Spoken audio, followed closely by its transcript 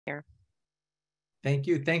Here. Thank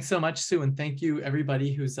you. Thanks so much, Sue. And thank you,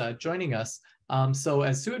 everybody who's joining us. So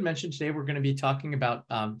as Sue had mentioned today, we're going to be talking about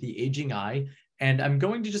the aging eye. And I'm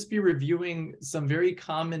going to just be reviewing some very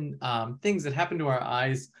common things that happen to our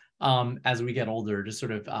eyes as we get older, just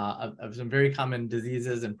sort of some very common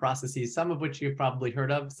diseases and processes, some of which you've probably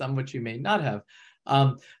heard of, some of which you may not have.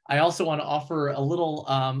 I also want to offer a little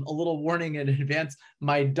warning in advance.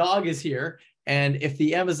 My dog is here, and if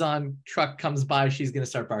the Amazon truck comes by, she's going to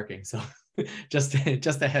start barking. So just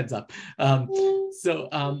a heads up. Let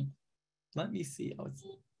me see.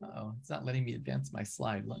 It's not letting me advance my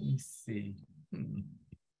slide. Let me see.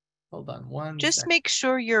 Hold on one Just second. make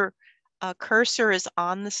sure your cursor is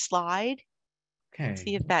on the slide. Okay.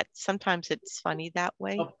 See if that, sometimes it's funny that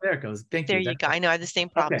way. Oh, there it goes. Thank you. There you go. I know I have the same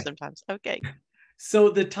problem sometimes. Okay. So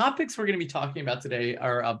the topics we're going to be talking about today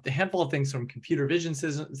are a handful of things from computer vision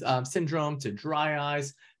syndrome to dry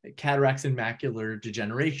eyes, cataracts and macular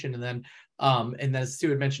degeneration. And then as Stu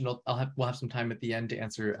had mentioned, we'll have some time at the end to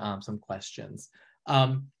answer some questions.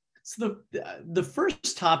 So the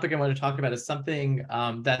first topic I want to talk about is something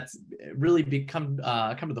that's really come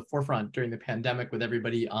to the forefront during the pandemic with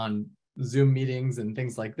everybody on Zoom meetings and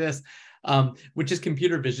things like this, which is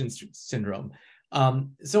computer vision syndrome.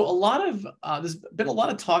 So there's been a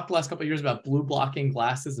lot of talk the last couple of years about blue blocking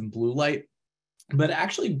glasses and blue light, but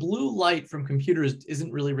actually blue light from computers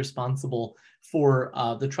isn't really responsible for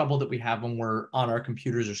the trouble that we have when we're on our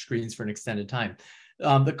computers or screens for an extended time.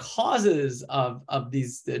 The causes of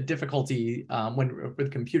these difficulty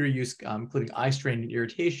with computer use, including eye strain and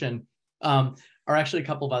irritation, are actually a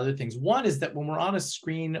couple of other things. One is that when we're on a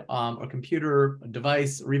screen, a computer, a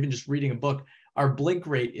device, or even just reading a book, our blink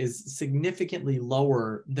rate is significantly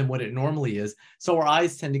lower than what it normally is. So our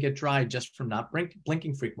eyes tend to get dry just from not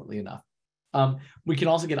blinking frequently enough. We can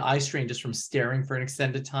also get eye strain just from staring for an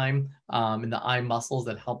extended time, and the eye muscles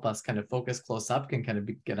that help us kind of focus close up can kind of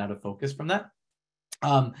get out of focus from that.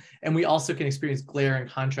 And we also can experience glare and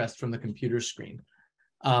contrast from the computer screen.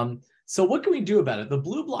 So what can we do about it? The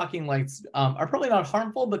blue blocking lights are probably not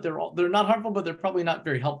harmful, but they're not harmful, but they're probably not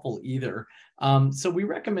very helpful either. So we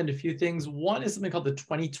recommend a few things. One is something called the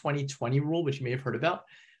 20-20-20 rule, which you may have heard about.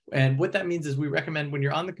 And what that means is we recommend when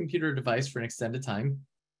you're on the computer device for an extended time,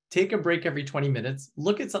 take a break every 20 minutes,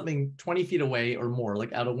 look at something 20 feet away or more,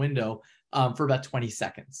 like out a window, for about 20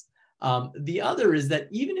 seconds. The other is that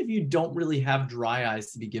even if you don't really have dry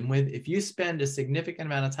eyes to begin with, if you spend a significant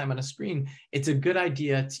amount of time on a screen, it's a good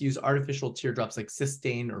idea to use artificial teardrops like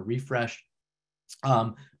Systane or Refresh,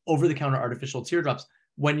 over-the-counter artificial teardrops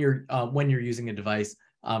when you're using a device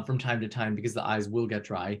from time to time, because the eyes will get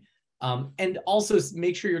dry. And also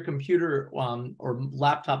make sure your computer or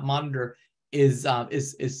laptop monitor is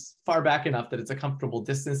far back enough that it's a comfortable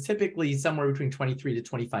distance. Typically, somewhere between 23 to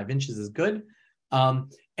 25 inches is good.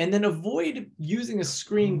 And then avoid using a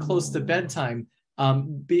screen close to bedtime,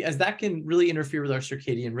 as that can really interfere with our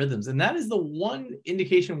circadian rhythms. And that is the one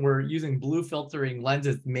indication where using blue filtering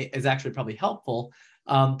lenses is actually probably helpful,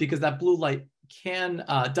 because that blue light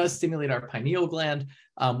does stimulate our pineal gland,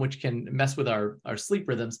 which can mess with our sleep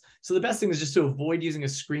rhythms. So the best thing is just to avoid using a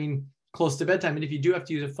screen close to bedtime. And if you do have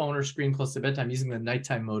to use a phone or screen close to bedtime, using the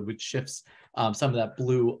nighttime mode, which shifts some of that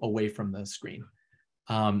blue away from the screen.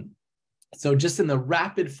 So just in the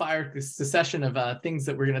rapid fire succession of things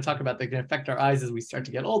that we're going to talk about that can affect our eyes as we start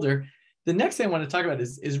to get older, the next thing I want to talk about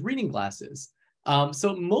is reading glasses.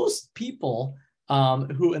 So most people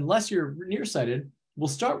who, unless you're nearsighted, will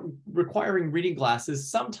start requiring reading glasses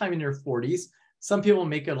sometime in their 40s. Some people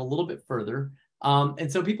make it a little bit further. And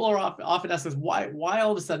so people are often asked us, why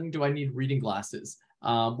all of a sudden do I need reading glasses?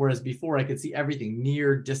 Whereas before I could see everything,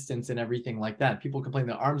 near, distance, and everything like that. People complain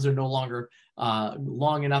their arms are no longer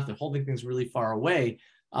long enough. They're holding things really far away.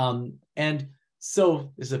 And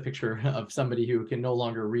so this is a picture of somebody who can no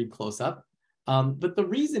longer read close up. But the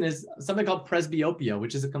reason is something called presbyopia,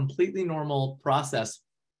 which is a completely normal process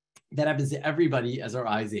that happens to everybody as our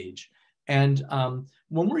eyes age. And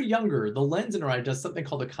when we're younger, the lens in our eye does something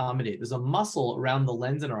called accommodate. There's a muscle around the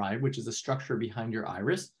lens in our eye, which is a structure behind your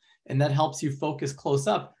iris. And that helps you focus close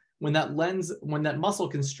up. When that muscle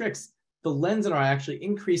constricts, the lens in our eye actually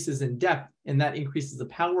increases in depth, and that increases the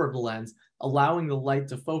power of the lens, allowing the light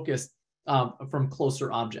to focus from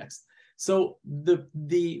closer objects. So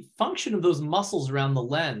the function of those muscles around the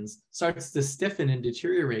lens starts to stiffen and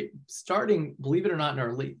deteriorate, starting, believe it or not, in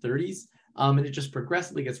our late 30s. And it just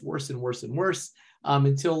progressively gets worse and worse and worse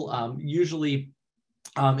until usually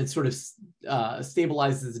it sort of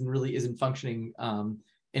stabilizes and really isn't functioning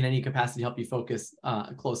in any capacity to help you focus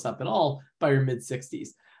close up at all by your mid-60s.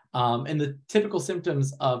 And the typical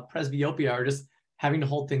symptoms of presbyopia are just having to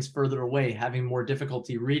hold things further away, having more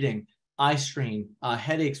difficulty reading, eye strain,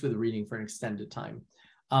 headaches with reading for an extended time.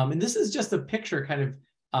 And this is just a picture kind of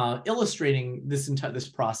illustrating this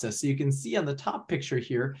process. So you can see on the top picture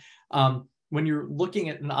here, when you're looking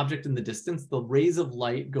at an object in the distance, the rays of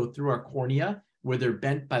light go through our cornea, where they're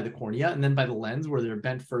bent by the cornea, and then by the lens, where they're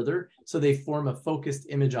bent further. So they form a focused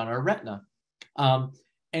image on our retina.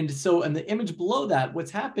 And so in the image below that, what's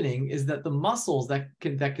happening is that the muscles that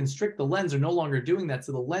constrict the lens are no longer doing that.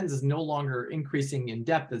 So the lens is no longer increasing in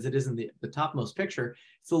depth as it is in the topmost picture.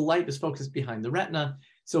 So the light is focused behind the retina.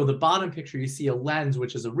 So the bottom picture, you see a lens,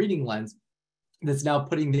 which is a reading lens, that's now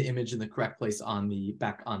putting the image in the correct place on the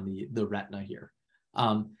back on the retina here.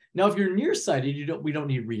 Now, if you're nearsighted, we don't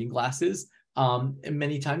need reading glasses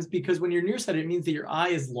many times, because when you're nearsighted, it means that your eye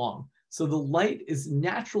is long. So the light is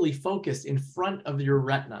naturally focused in front of your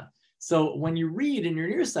retina. So when you read and you're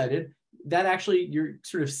nearsighted, that actually you're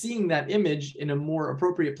sort of seeing that image in a more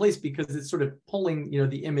appropriate place, because it's sort of pulling,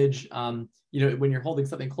 the image, when you're holding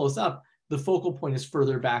something close up, the focal point is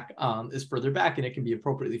further back, and it can be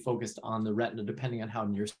appropriately focused on the retina depending on how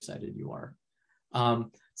nearsighted you are.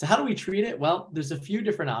 So how do we treat it? Well, there's a few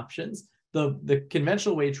different options. The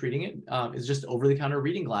conventional way of treating it is just over-the-counter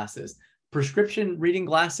reading glasses. Prescription reading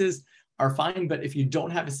glasses are fine, but if you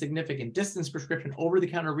don't have a significant distance prescription,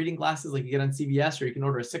 over-the-counter reading glasses like you get on CVS, or you can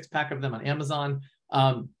order a 6-pack of them on Amazon,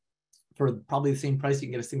 for probably the same price you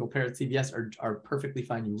can get a single pair at CVS, are perfectly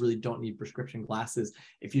fine. You really don't need prescription glasses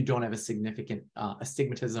if you don't have a significant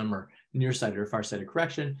astigmatism or nearsighted or farsighted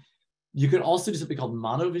correction. You can also do something called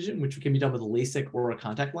monovision, which can be done with a LASIK or a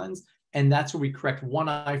contact lens. And that's where we correct one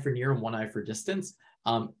eye for near and one eye for distance.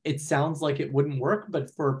 It sounds like it wouldn't work,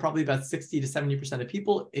 but for probably about 60 to 70% of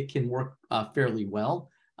people, it can work fairly well.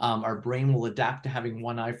 Our brain will adapt to having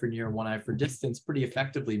one eye for near and one eye for distance pretty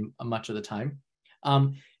effectively much of the time.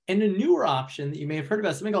 And a newer option that you may have heard about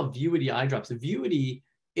is something called Vuity eye drops. Vuity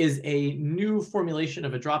is a new formulation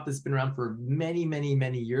of a drop that's been around for many, many,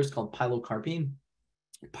 many years, called pilocarpine.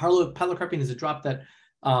 Pilocarpine is a drop that,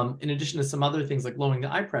 in addition to some other things like lowering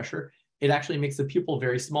the eye pressure, it actually makes the pupil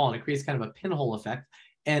very small, and it creates kind of a pinhole effect.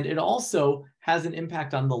 And it also has an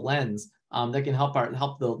impact on the lens that can help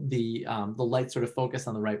the light sort of focus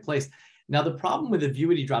on the right place. Now, the problem with the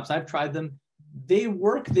Vuity drops, I've tried them. They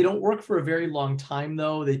work. They don't work for a very long time,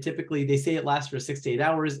 though. They say it lasts for 6 to 8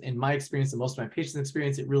 hours. In my experience and most of my patients'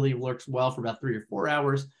 experience, it really works well for about 3 or 4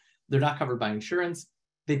 hours. They're not covered by insurance.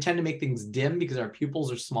 They tend to make things dim because our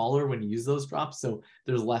pupils are smaller when you use those drops, so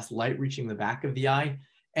there's less light reaching the back of the eye.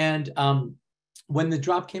 And when the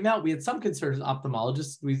drop came out, we had some concerns as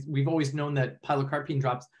ophthalmologists. We've always known that pilocarpine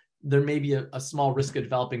drops, there may be a small risk of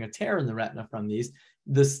developing a tear in the retina from these.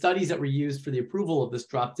 The studies that were used for the approval of this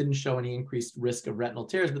drop didn't show any increased risk of retinal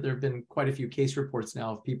tears, but there have been quite a few case reports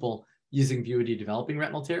now of people using Vuity developing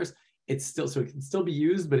retinal tears. So it can still be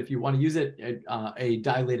used, but if you want to use it, a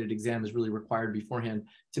dilated exam is really required beforehand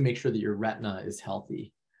to make sure that your retina is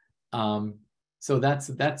healthy. So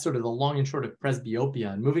that's sort of the long and short of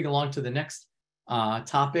presbyopia. And moving along to the next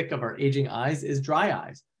topic of our aging eyes is dry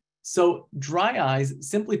eyes. So dry eyes,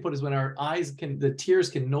 simply put, is when our eyes the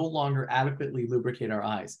tears can no longer adequately lubricate our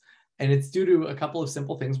eyes. And it's due to a couple of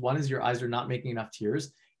simple things. One is your eyes are not making enough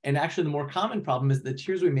tears. And actually, the more common problem is the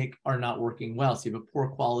tears we make are not working well. So you have a poor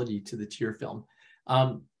quality to the tear film.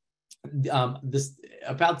 About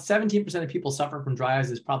 17% of people suffer from dry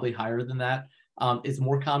eyes. Is probably higher than that. It's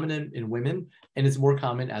more common in women, and it's more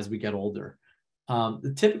common as we get older.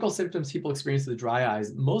 The typical symptoms people experience with dry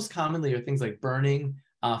eyes most commonly are things like burning,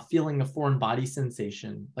 feeling a foreign body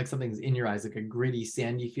sensation, like something's in your eyes, like a gritty,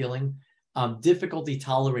 sandy feeling, difficulty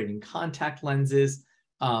tolerating contact lenses,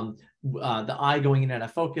 the eye going in and out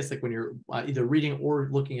of focus, like when you're either reading or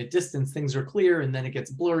looking at distance, things are clear and then it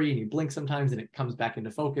gets blurry and you blink sometimes and it comes back into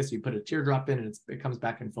focus. You put a teardrop in and it comes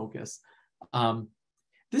back in focus.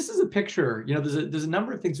 This is a picture, there's a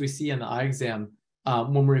number of things we see in the eye exam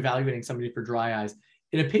when we're evaluating somebody for dry eyes.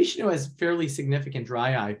 In a patient who has fairly significant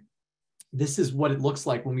dry eye, this is what it looks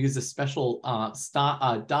like when we use a special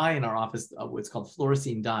dye in our office, what's called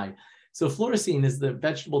fluorescein dye. So fluorescein is the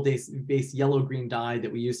vegetable-based yellow-green dye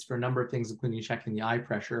that we use for a number of things, including checking the eye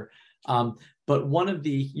pressure. But one of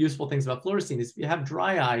the useful things about fluorescein is if you have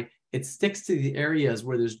dry eye, it sticks to the areas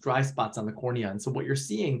where there's dry spots on the cornea. And so what you're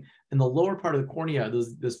seeing in the lower part of the cornea,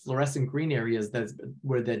 those fluorescent green areas, that's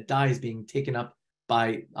where that dye is being taken up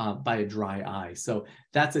by a dry eye. So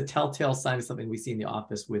that's a telltale sign of something we see in the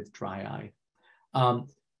office with dry eye.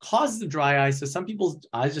 Causes of dry eye, so some people's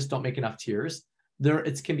eyes just don't make enough tears.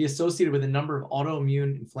 It can be associated with a number of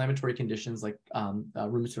autoimmune inflammatory conditions like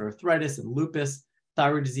rheumatoid arthritis and lupus,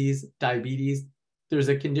 thyroid disease, diabetes. there's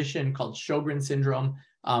a condition called Sjogren's syndrome,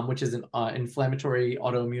 which is an inflammatory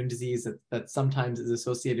autoimmune disease that sometimes is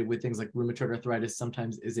associated with things like rheumatoid arthritis,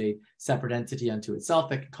 sometimes is a separate entity unto itself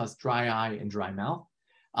that can cause dry eye and dry mouth.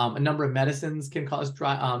 A number of medicines can cause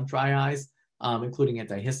dry eyes, including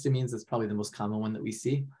antihistamines. That's probably the most common one that we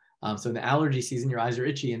see. So in the allergy season, your eyes are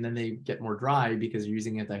itchy and then they get more dry because you're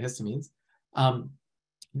using antihistamines.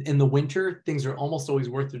 In the winter, things are almost always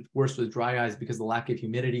worse with dry eyes because of the lack of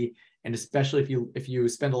humidity, and especially if you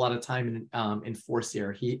spend a lot of time in forced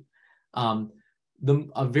air heat.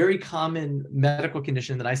 A very common medical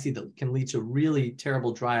condition that I see that can lead to really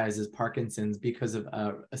terrible dry eyes is Parkinson's, because of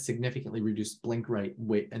a significantly reduced blink rate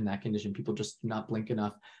in that condition. People just not blink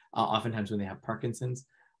enough, oftentimes when they have Parkinson's.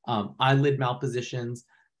 Eyelid malpositions,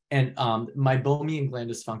 and meibomian gland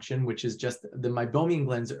dysfunction, which is just the meibomian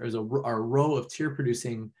glands are a row of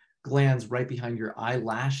tear-producing glands right behind your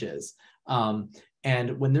eyelashes.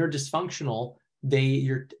 And when they're dysfunctional,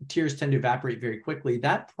 your tears tend to evaporate very quickly.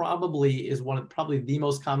 That probably is probably the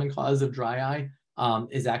most common cause of dry eye,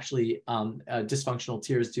 is actually dysfunctional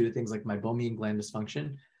tears due to things like meibomian gland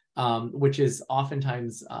dysfunction, which is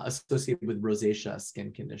oftentimes associated with rosacea,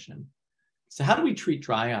 skin condition. So how do we treat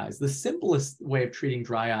dry eyes? The simplest way of treating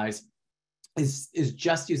dry eyes is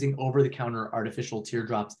just using over-the-counter artificial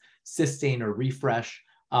teardrops, Systane or Refresh.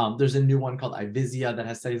 There's a new one called Ivisia that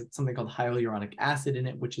has something called hyaluronic acid in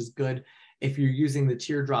it, which is good. If you're using the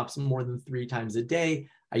teardrops more than 3 times a day,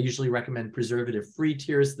 I usually recommend preservative-free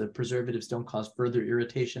tears. The preservatives don't cause further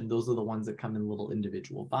irritation. Those are the ones that come in little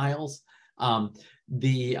individual vials.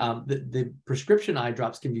 The prescription eye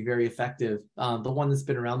drops can be very effective. The one that's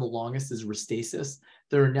been around the longest is Restasis.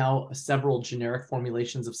 There are now several generic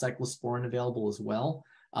formulations of cyclosporin available as well.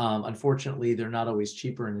 Unfortunately, they're not always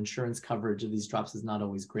cheaper, and insurance coverage of these drops is not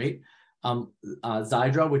always great.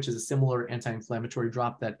 Xiidra, which is a similar anti-inflammatory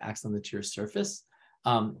drop that acts on the tear surface.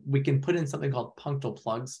 We can put in something called punctal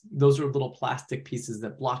plugs. Those are little plastic pieces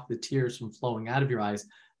that block the tears from flowing out of your eyes,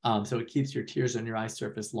 so it keeps your tears on your eye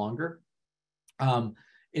surface longer.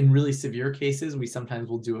 In really severe cases, we sometimes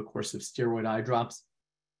will do a course of steroid eye drops,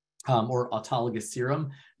 or autologous serum,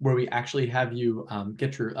 where we actually have you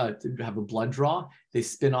have a blood draw. They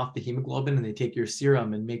spin off the hemoglobin and they take your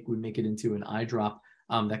serum and we make it into an eye drop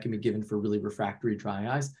that can be given for really refractory dry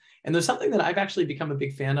eyes. And there's something that I've actually become a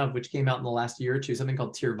big fan of, which came out in the last year or two, something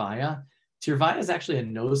called Tyrvaya. Tyrvaya is actually a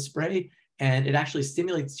nose spray, and it actually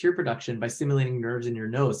stimulates tear production by stimulating nerves in your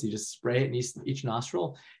nose. So you just spray it in each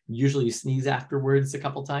nostril. Usually you sneeze afterwards a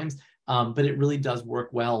couple times, but it really does work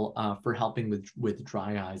well for helping with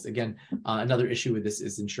dry eyes. Again, another issue with this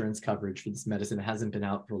is insurance coverage for this medicine. It hasn't been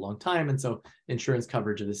out for a long time, and so insurance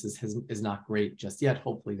coverage of this is not great just yet.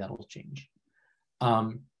 Hopefully that'll change.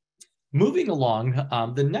 Moving along,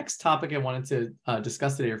 the next topic I wanted to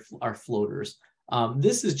discuss today are floaters.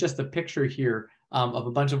 This is just a picture here of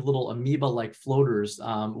a bunch of little amoeba-like floaters,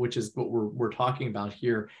 which is what we're talking about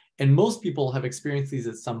here. And most people have experienced these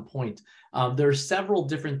at some point. There are several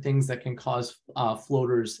different things that can cause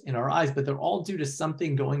floaters in our eyes, but they're all due to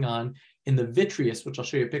something going on in the vitreous, which I'll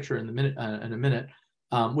show you a picture in a minute,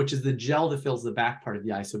 which is the gel that fills the back part of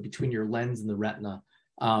the eye, so between your lens and the retina.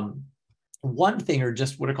 One thing are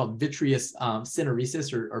just what are called vitreous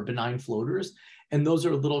syneresis or benign floaters. And those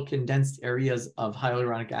are little condensed areas of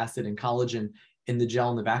hyaluronic acid and collagen in the gel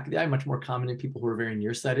in the back of the eye, much more common in people who are very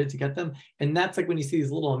nearsighted to get them. And that's like when you see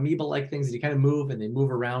these little amoeba-like things that you kind of move and they move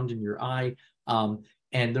around in your eye.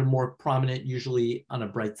 And they're more prominent usually on a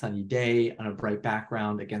bright sunny day, on a bright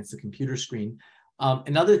background against the computer screen.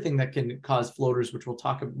 Another thing that can cause floaters, which we'll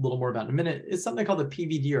talk a little more about in a minute, is something called the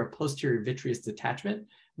PVD, or posterior vitreous detachment,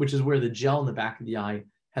 which is where the gel in the back of the eye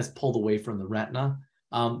has pulled away from the retina.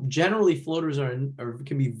 Generally, floaters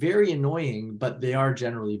can be very annoying, but they are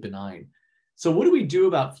generally benign. So what do we do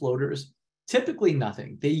about floaters? Typically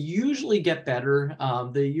nothing. They usually get better.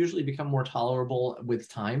 They usually become more tolerable with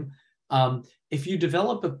time. If you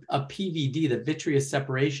develop a PVD, the vitreous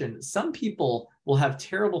separation, some people will have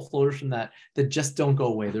terrible floaters from that just don't go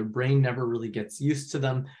away. Their brain never really gets used to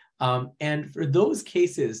them. And for those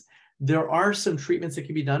cases, there are some treatments that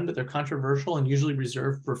can be done, but they're controversial and usually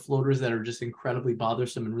reserved for floaters that are just incredibly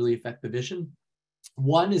bothersome and really affect the vision.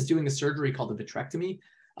 One is doing a surgery called a vitrectomy,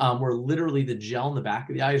 where literally the gel in the back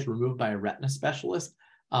of the eye is removed by a retina specialist.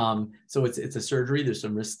 So it's a surgery. There's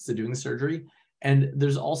some risks to doing the surgery. And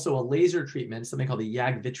there's also a laser treatment, something called a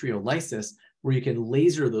YAG vitreolysis, where you can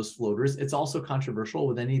laser those floaters. It's also controversial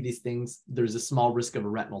with any of these things. There's a small risk of a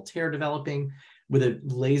retinal tear developing. With a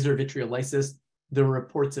laser vitreolysis, there are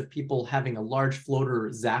reports of people having a large floater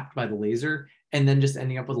zapped by the laser and then just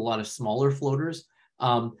ending up with a lot of smaller floaters.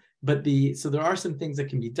 So there are some things that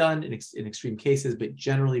can be done in extreme cases, but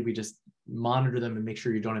generally we just monitor them and make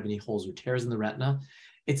sure you don't have any holes or tears in the retina.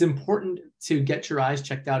 It's important to get your eyes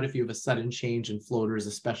checked out if you have a sudden change in floaters,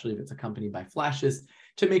 especially if it's accompanied by flashes,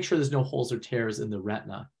 to make sure there's no holes or tears in the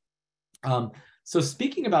retina. So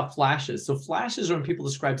speaking about flashes, so flashes are when people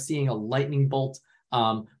describe seeing a lightning bolt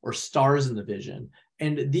or stars in the vision.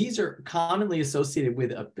 And these are commonly associated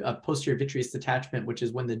with a posterior vitreous detachment, which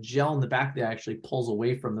is when the gel in the back of the eye actually pulls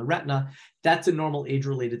away from the retina. That's a normal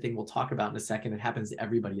age-related thing we'll talk about in a second. It happens to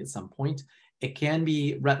everybody at some point. It can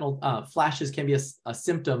be retinal, flashes can be a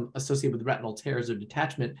symptom associated with retinal tears or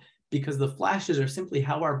detachment, because the flashes are simply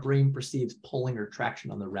how our brain perceives pulling or traction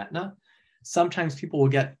on the retina. Sometimes people will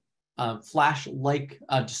get flash-like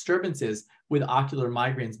disturbances with ocular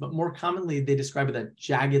migraines, but more commonly they describe it as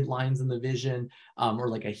jagged lines in the vision or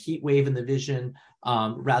like a heat wave in the vision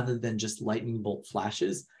rather than just lightning bolt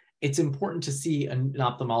flashes. It's important to see an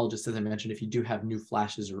ophthalmologist, as I mentioned, if you do have new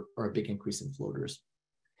flashes or a big increase in floaters.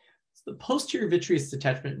 So the posterior vitreous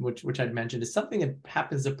detachment, which I'd mentioned, is something that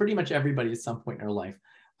happens to pretty much everybody at some point in our life.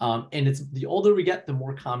 And it's the older we get, the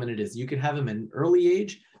more common it is. You can have them in early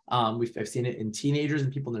age. I've seen it in teenagers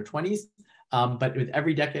and people in their 20s, but with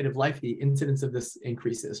every decade of life, the incidence of this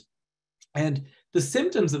increases. And the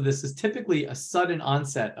symptoms of this is typically a sudden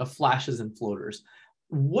onset of flashes and floaters.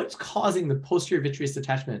 What's causing the posterior vitreous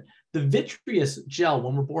detachment? The vitreous gel,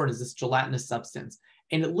 when we're born, is this gelatinous substance,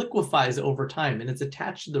 and it liquefies over time, and it's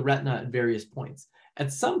attached to the retina at various points.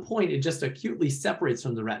 At some point, it just acutely separates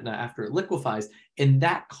from the retina after it liquefies, and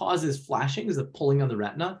that causes flashings of pulling on the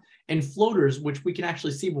retina, and floaters, which we can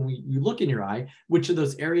actually see when you look in your eye, which are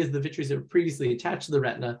those areas of the vitreous that were previously attached to the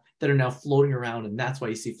retina that are now floating around, and that's why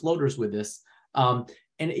you see floaters with this.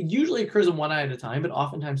 And it usually occurs in one eye at a time, but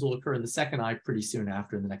oftentimes will occur in the second eye pretty soon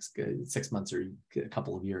after, in the next 6 months or a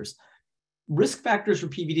couple of years. Risk factors for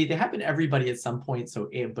PVD, they happen to everybody at some point,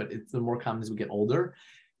 but it's the more common as we get older.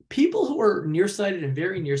 People who are nearsighted and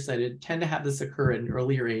very nearsighted tend to have this occur at an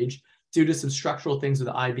earlier age due to some structural things with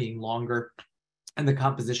the eye being longer and the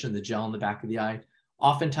composition of the gel in the back of the eye.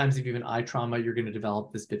 Oftentimes, if you have an eye trauma, you're going to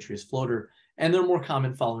develop this vitreous floater, and they're more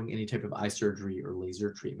common following any type of eye surgery or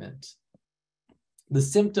laser treatment. The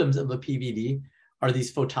symptoms of a PVD are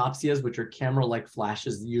these photopsias, which are camera-like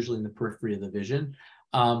flashes, usually in the periphery of the vision.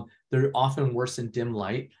 They're often worse in dim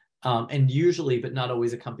light, and usually, but not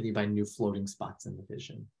always, accompanied by new floating spots in the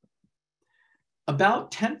vision.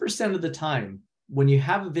 About 10% of the time, when you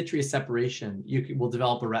have a vitreous separation, you will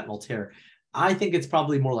develop a retinal tear. I think it's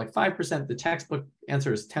probably more like 5%. The textbook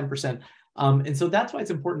answer is 10%. And so that's why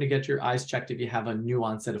it's important to get your eyes checked if you have a new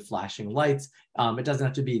onset of flashing lights. It doesn't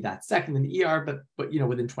have to be that second in the ER, but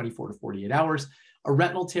within 24 to 48 hours. A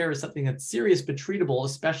retinal tear is something that's serious but treatable,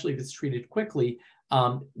 especially if it's treated quickly,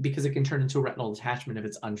 because it can turn into a retinal detachment if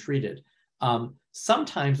it's untreated.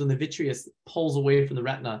 Sometimes when the vitreous pulls away from the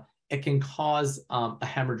retina, it can cause a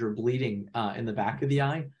hemorrhage or bleeding in the back of the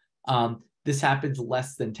eye. This happens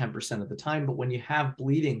less than 10% of the time, but when you have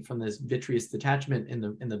bleeding from this vitreous detachment in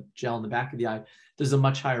the gel in the back of the eye, there's a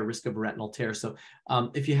much higher risk of a retinal tear. So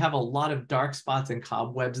if you have a lot of dark spots and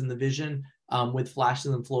cobwebs in the vision with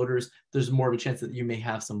flashes and floaters, there's more of a chance that you may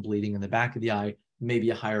have some bleeding in the back of the eye, maybe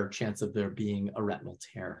a higher chance of there being a retinal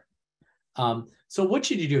tear. So what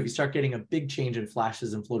should you do if you start getting a big change in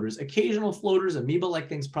flashes and floaters? Occasional floaters, amoeba-like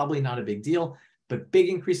things, probably not a big deal. But big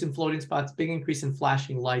increase in floating spots, big increase in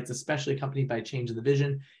flashing lights, especially accompanied by a change in the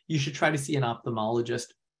vision, you should try to see an ophthalmologist.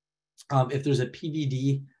 If there's a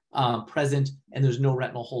PVD present and there's no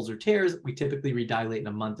retinal holes or tears, we typically redilate in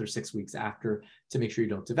a month or 6 weeks after to make sure you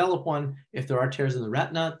don't develop one. If there are tears in the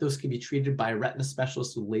retina, those can be treated by a retina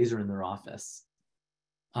specialist with laser in their office.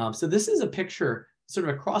 So this is a picture, sort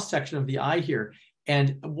of a cross-section of the eye here.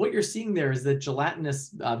 And what you're seeing there is that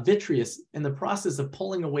gelatinous vitreous in the process of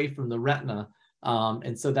pulling away from the retina.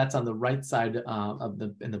 And so that's on the right side of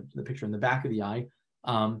the picture in the back of the eye.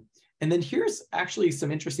 And then here's actually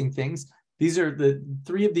some interesting things. These are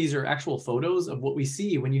three of these are actual photos of what we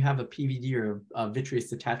see when you have a PVD or a vitreous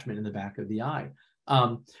detachment in the back of the eye.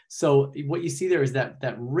 So what you see there is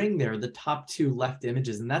that ring there, the top two left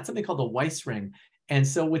images, and that's something called the Weiss ring. And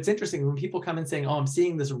so what's interesting, when people come in saying, oh, I'm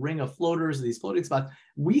seeing this ring of floaters, these floating spots,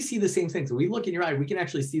 we see the same thing. So we look in your eye, we can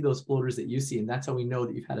actually see those floaters that you see, and that's how we know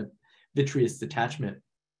that you've had a vitreous detachment.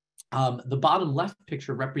 The bottom left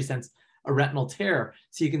picture represents a retinal tear.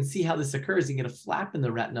 So you can see how this occurs. You get a flap in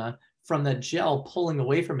the retina from that gel pulling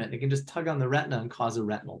away from it. It can just tug on the retina and cause a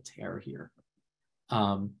retinal tear here.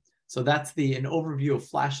 So that's an overview of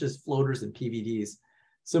flashes, floaters, and PVDs.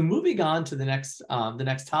 So moving on to the next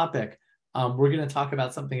topic, we're going to talk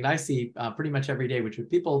about something that I see pretty much every day, which are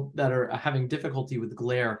people that are having difficulty with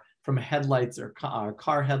glare from headlights or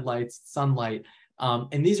car headlights, sunlight.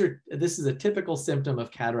 And this is a typical symptom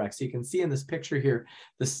of cataract. So you can see in this picture here,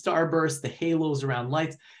 the starburst, the halos around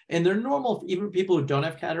lights, and they're normal, even people who don't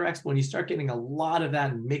have cataracts. When you start getting a lot of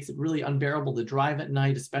that and makes it really unbearable to drive at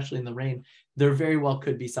night, especially in the rain, there very well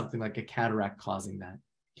could be something like a cataract causing that.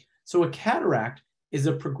 So a cataract is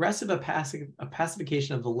a progressive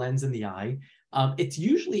opacification of the lens in the eye. It's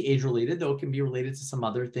usually age-related, though it can be related to some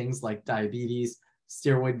other things like diabetes,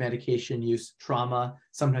 steroid medication use, trauma.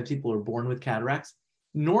 Sometimes people are born with cataracts.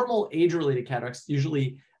 Normal age-related cataracts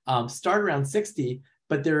usually start around 60,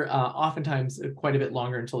 but they're oftentimes quite a bit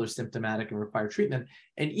longer until they're symptomatic and require treatment.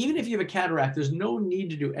 And even if you have a cataract, there's no need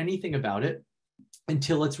to do anything about it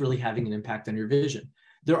until it's really having an impact on your vision.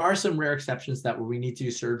 There are some rare exceptions that where we need to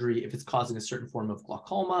do surgery if it's causing a certain form of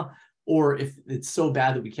glaucoma, or if it's so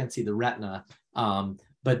bad that we can't see the retina.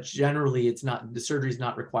 But generally, the surgery is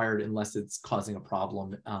not required unless it's causing a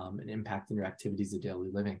problem and impacting your activities of daily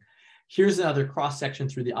living. Here's another cross-section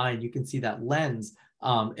through the eye, and you can see that lens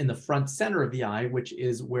in the front center of the eye, which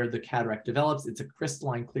is where the cataract develops. It's a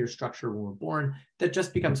crystalline, clear structure when we're born that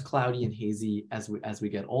just becomes cloudy and hazy as we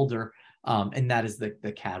get older, and that is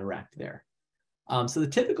the cataract there. So the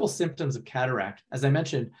typical symptoms of cataract, as I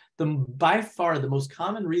mentioned, by far the most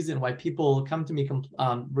common reason why people come to me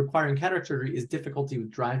requiring cataract surgery is difficulty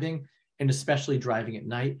with driving, and especially driving at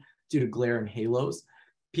night due to glare and halos.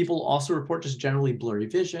 People also report just generally blurry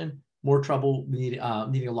vision, more trouble needing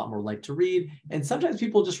a lot more light to read, and sometimes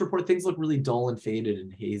people just report things look really dull and faded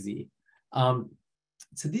and hazy.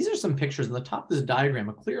 So these are some pictures. On the top of this diagram,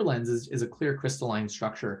 a clear lens is a clear crystalline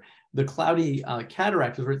structure. The cloudy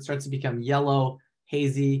cataract is where it starts to become yellow,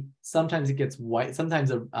 hazy. Sometimes it gets white. Sometimes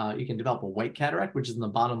you can develop a white cataract, which is in the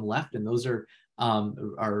bottom left, and those are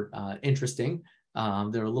interesting.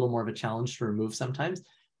 They're a little more of a challenge to remove sometimes.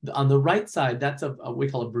 On the right side, that's what we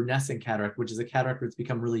call a brunescent cataract, which is a cataract where it's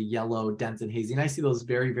become really yellow, dense, and hazy. And I see those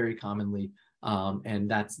very, very commonly. And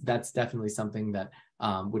that's definitely something that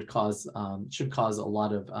should cause a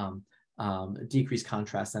lot of decreased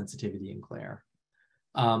contrast sensitivity and glare.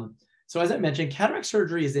 So as I mentioned, cataract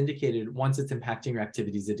surgery is indicated once it's impacting your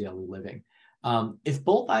activities of daily living. If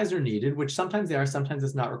both eyes are needed, which sometimes they are, sometimes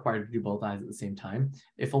it's not required to do both eyes at the same time.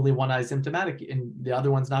 If only one eye is symptomatic and the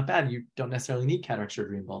other one's not bad, you don't necessarily need cataract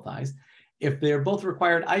surgery in both eyes. If they're both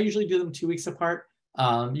required, I usually do them 2 weeks apart.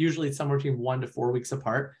 Usually it's somewhere between 1 to 4 weeks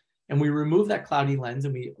apart. And we remove that cloudy lens,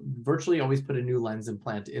 and we virtually always put a new lens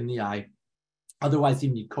implant in the eye. Otherwise, you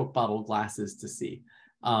need Coke bottle glasses to see.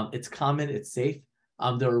 It's common, it's safe.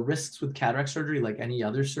 There are risks with cataract surgery like any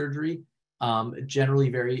other surgery, generally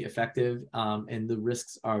very effective, and the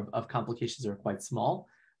risks of complications are quite small.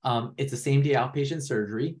 It's a same-day outpatient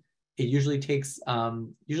surgery. It usually takes me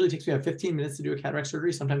about 15 minutes to do a cataract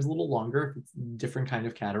surgery, sometimes a little longer if it's a different kind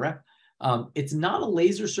of cataract. It's not a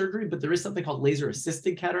laser surgery, but there is something called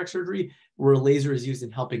laser-assisted cataract surgery, where a laser is used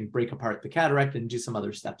in helping break apart the cataract and do some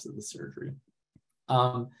other steps of the surgery.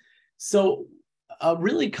 So a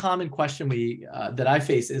really common question that I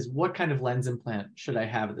face is, what kind of lens implant should I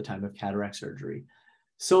have at the time of cataract surgery?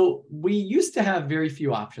 So we used to have very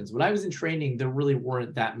few options. When I was in training, there really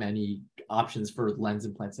weren't that many options for lens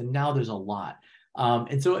implants, and now there's a lot.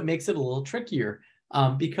 And so it makes it a little trickier.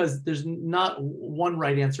 Because there's not one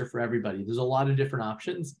right answer for everybody. There's a lot of different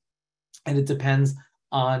options, and it depends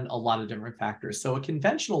on a lot of different factors. So a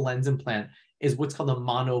conventional lens implant is what's called a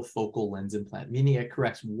monofocal lens implant, meaning it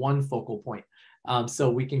corrects one focal point. So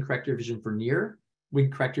we can correct your vision for near, we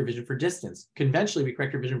can correct your vision for distance. Conventionally, we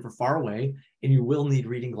correct your vision for far away, and you will need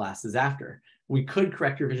reading glasses after. We could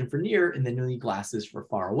correct your vision for near, and then you'll need glasses for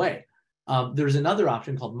far away. There's another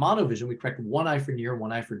option called monovision. We correct one eye for near,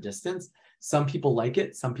 one eye for distance. Some people like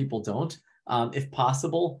it, some people don't. If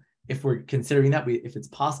possible, if we're considering that, if it's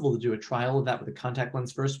possible to do a trial of that with a contact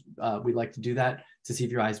lens first, we'd like to do that to see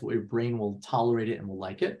if your brain will tolerate it and will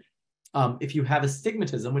like it. If you have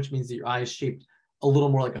astigmatism, which means that your eye is shaped a little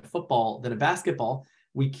more like a football than a basketball,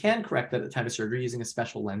 we can correct that at the time of surgery using a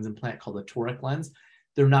special lens implant called a toric lens.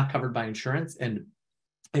 They're not covered by insurance, and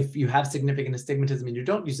if you have significant astigmatism and you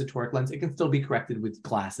don't use a toric lens, it can still be corrected with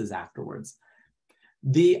glasses afterwards.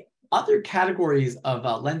 The other categories of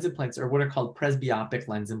lens implants are what are called presbyopic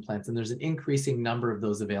lens implants, and there's an increasing number of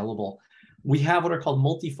those available. We have what are called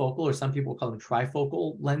multifocal, or some people call them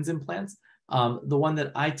trifocal lens implants. The one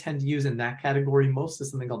that I tend to use in that category most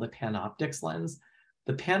is something called the PanOptix lens.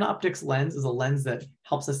 The PanOptix lens is a lens that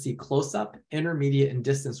helps us see close-up, intermediate, and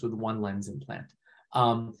distance with one lens implant.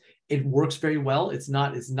 It works very well. It's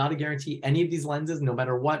not a guarantee. Any of these lenses, no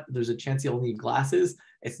matter what, there's a chance you'll need glasses.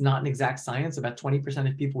 It's not an exact science. About 20%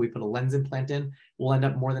 of people we put a lens implant in will end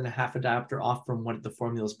up more than a half a diopter off from what the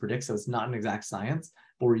formulas predict. So it's not an exact science,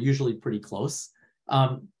 but we're usually pretty close.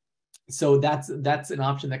 So that's an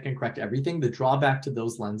option that can correct everything. The drawback to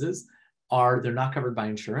those lenses are they're not covered by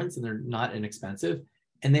insurance and they're not inexpensive.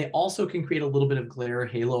 And they also can create a little bit of glare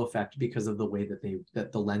halo effect because of the way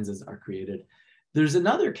that the lenses are created. There's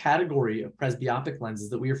another category of presbyopic lenses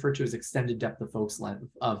that we refer to as extended depth of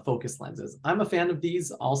focus lenses. I'm a fan of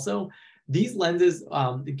these also. These lenses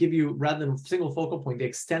give you, rather than a single focal point, they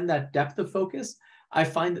extend that depth of focus. I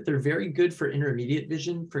find that they're very good for intermediate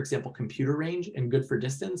vision, for example, computer range, and good for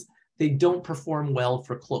distance. They don't perform well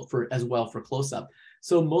for close-up.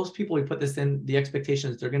 So most people, we put this in, the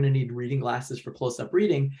expectation is they're going to need reading glasses for close-up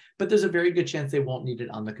reading, but there's a very good chance they won't need it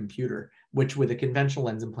on the computer, which with a conventional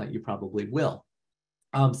lens implant, you probably will.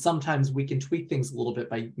 Sometimes we can tweak things a little bit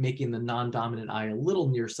by making the non-dominant eye a little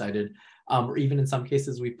nearsighted, or even in some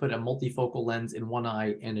cases, we put a multifocal lens in one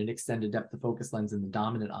eye and an extended depth of focus lens in the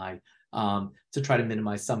dominant eye to try to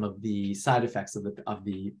minimize some of the side effects of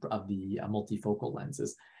the multifocal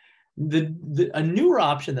lenses. A newer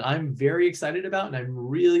option that I'm very excited about, and I'm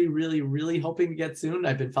really, really, really hoping to get soon,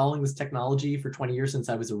 I've been following this technology for 20 years since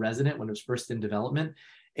I was a resident when it was first in development,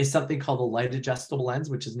 is something called a light adjustable lens,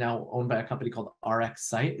 which is now owned by a company called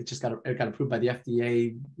eyesight. It got approved by the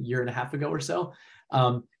FDA a year and a half ago or so.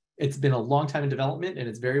 It's been a long time in development and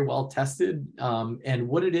it's very well tested. And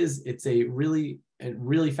what it is, it's a really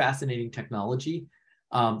fascinating technology.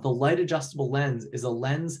 The light adjustable lens is a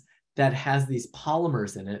lens that has these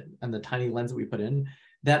polymers in it, and the tiny lens that we put in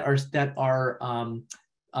that are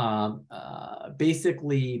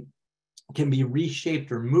basically can be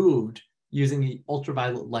reshaped or moved using the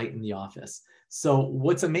ultraviolet light in the office. So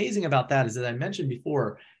what's amazing about that is, as I mentioned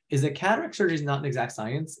before, is that cataract surgery is not an exact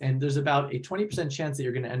science, and there's about a 20% chance that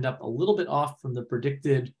you're going to end up a little bit off from the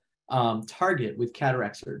predicted target with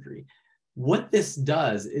cataract surgery. What this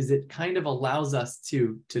does is it kind of allows us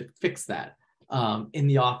to fix that in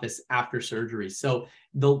the office after surgery. So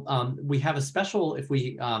we have a special,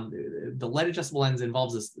 the light adjustable lens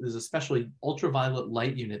involves this, there's a special ultraviolet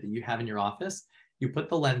light unit that you have in your office. You put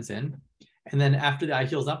the lens in, and then after the eye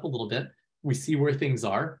heals up a little bit, we see where things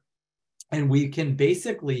are. And we can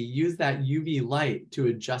basically use that UV light to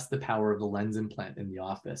adjust the power of the lens implant in the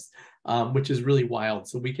office, which is really wild.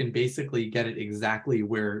 So we can basically get it exactly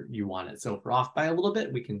where you want it. So if we're off by a little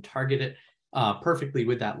bit, we can target it perfectly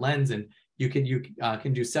with that lens. And you can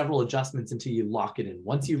do several adjustments until you lock it in.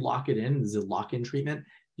 Once you lock it in, this is a lock-in treatment,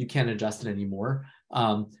 you can't adjust it anymore.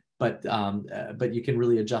 But you can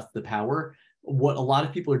really adjust the power. What a lot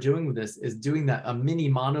of people are doing with this is doing a mini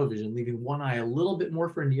monovision, leaving one eye a little bit more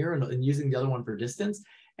for near and using the other one for distance.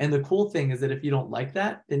 And the cool thing is that if you don't like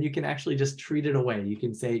that, then you can actually just treat it away. You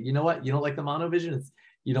can say, you know what, you don't like the monovision,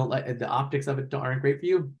 you don't like the optics of it aren't great for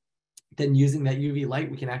you. Then using that UV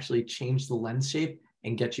light, we can actually change the lens shape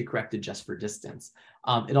and get you corrected just for distance.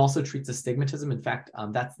 It also treats astigmatism. In fact,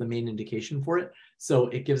 that's the main indication for it. So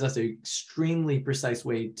it gives us an extremely precise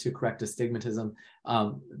way to correct astigmatism.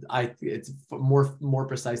 It's more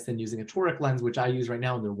precise than using a toric lens, which I use right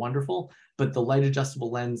now, and they're wonderful. But the light adjustable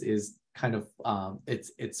lens is kind of,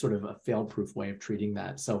 it's sort of a fail-proof way of treating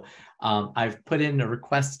that. So I've put in a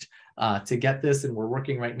request to get this, and we're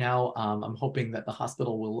working right now. I'm hoping that the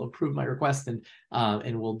hospital will approve my request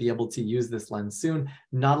and we'll be able to use this lens soon.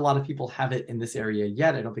 Not a lot of people have it in this area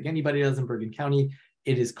yet. I don't think anybody does in Bergen County.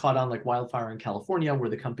 It is caught on like wildfire in California, where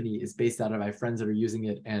the company is based out of. I have friends that are using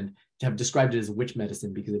it and have described it as witch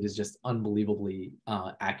medicine because it is just unbelievably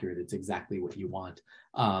accurate. It's exactly what you want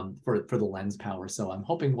for the lens power. So I'm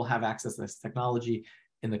hoping we'll have access to this technology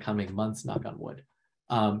in the coming months, knock on wood.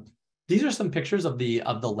 These are some pictures of the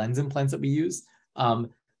lens implants that we use.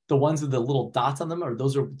 The ones with the little dots on them,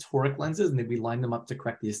 those are toric lenses, and then we line them up to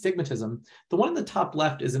correct the astigmatism. The one in the top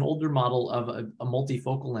left is an older model of a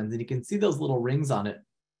multifocal lens, and you can see those little rings on it.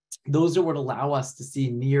 Those are what allow us to see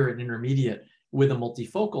near and intermediate with a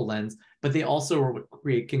multifocal lens, but they also are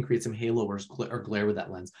what can create some halo or glare with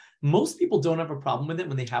that lens. Most people don't have a problem with it.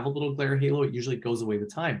 When they have a little glare halo, it usually goes away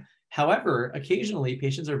with time. However, occasionally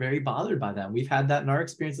patients are very bothered by that. We've had that in our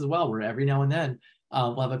experience as well, where every now and then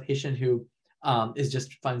we'll have a patient who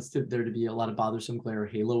finds there to be a lot of bothersome glare or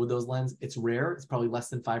halo with those lenses. It's rare. It's probably less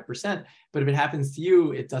than 5%. But if it happens to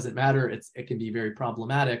you, it doesn't matter. It can be very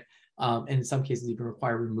problematic. And in some cases, even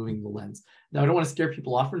require removing the lens. Now, I don't want to scare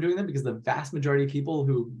people off from doing them because the vast majority of people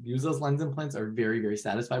who use those lens implants are very, very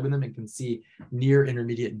satisfied with them and can see near,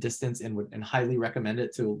 intermediate, distance and highly recommend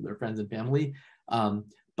it to their friends and family.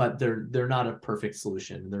 but they're not a perfect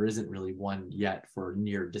solution. There isn't really one yet for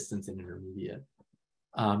near, distance, and intermediate.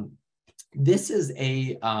 This is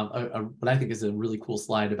what I think is a really cool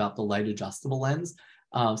slide about the light adjustable lens.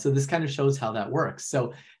 So this kind of shows how that works.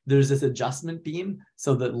 So there's this adjustment beam.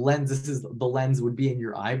 So the lens, the lens would be in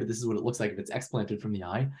your eye, but this is what it looks like if it's explanted from the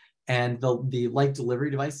eye. And the light delivery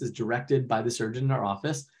device is directed by the surgeon in our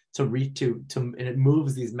office and it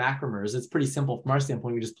moves these macromers. It's pretty simple from our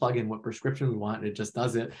standpoint. We just plug in what prescription we want and it just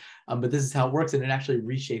does it. But this is how it works. And it actually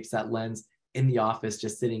reshapes that lens in the office,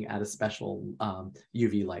 just sitting at a special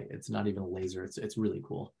UV light. It's not even a laser. It's really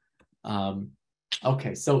cool.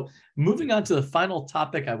 Okay, so moving on to the final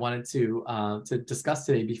topic I wanted to discuss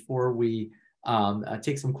today before we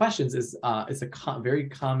take some questions is it's a very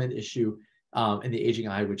common issue in the aging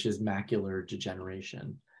eye, which is macular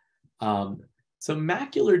degeneration. So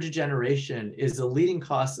macular degeneration is the leading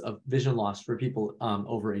cause of vision loss for people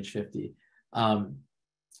over age 50.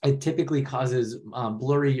 It typically causes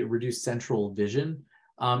blurry, reduced central vision,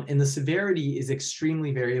 and the severity is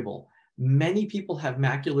extremely variable. Many people have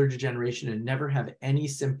macular degeneration and never have any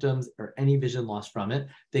symptoms or any vision loss from it.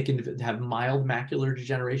 They can have mild macular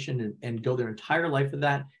degeneration and go their entire life with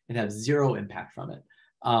that and have zero impact from it.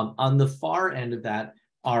 On the far end of that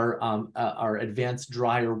are advanced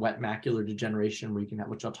dry or wet macular degeneration, where you can have,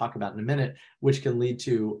 which I'll talk about in a minute, which can lead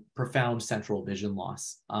to profound central vision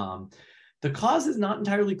loss. The cause is not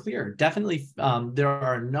entirely clear. Definitely, there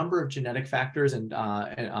are a number of genetic factors, and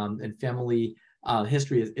family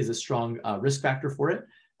history is a strong risk factor for it.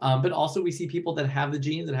 But also we see people that have the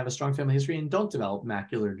genes and have a strong family history and don't develop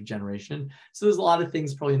macular degeneration. So there's a lot of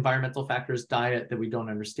things, probably environmental factors, diet, that we don't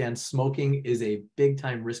understand. Smoking is a big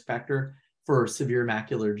time risk factor for severe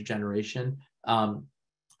macular degeneration,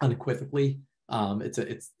 unequivocally.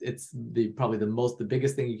 It's probably the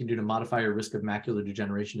biggest thing you can do to modify your risk of macular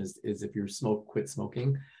degeneration is if you quit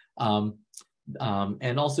smoking.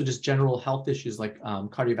 And also just general health issues like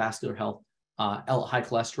cardiovascular health, high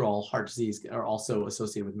cholesterol, heart disease are also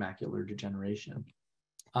associated with macular degeneration.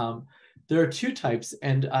 There are two types,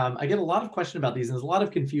 and I get a lot of question about these, and there's a lot of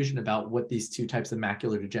confusion about what these two types of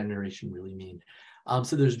macular degeneration really mean.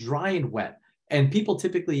 So there's dry and wet, and people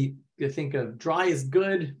typically think of dry as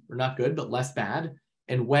good, or not good, but less bad,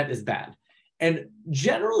 and wet as bad. And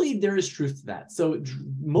generally there is truth to that. So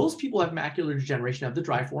most people have macular degeneration of the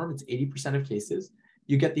dry form. It's 80% of cases.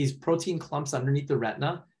 You get these protein clumps underneath the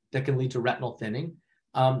retina that can lead to retinal thinning.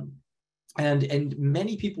 And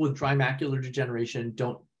many people with dry macular degeneration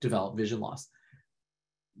don't develop vision loss.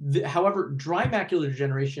 However, dry macular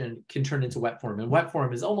degeneration can turn into wet form, and wet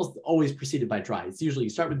form is almost always preceded by dry. It's usually you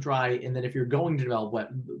start with dry, and then if you're going to develop wet,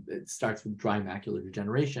 it starts with dry macular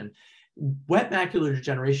degeneration. Wet macular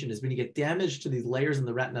degeneration is when you get damage to these layers in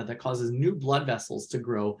the retina that causes new blood vessels to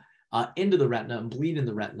grow into the retina and bleed in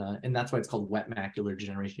the retina, and that's why it's called wet macular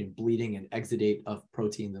degeneration, bleeding and exudate of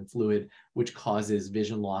proteins and fluid, which causes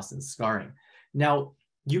vision loss and scarring. Now,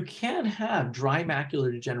 you can have dry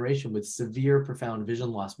macular degeneration with severe, profound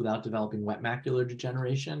vision loss without developing wet macular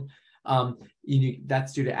degeneration.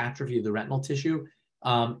 That's due to atrophy of the retinal tissue.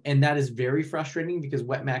 And that is very frustrating because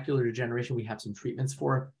wet macular degeneration, we have some treatments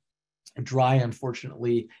for. Dry,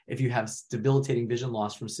 unfortunately, if you have debilitating vision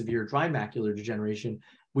loss from severe dry macular degeneration,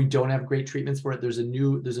 we don't have great treatments for it. There's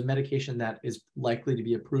a medication that is likely to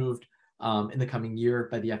be approved in the coming year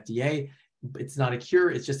by the FDA. It's not a cure.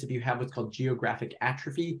 It's just if you have what's called geographic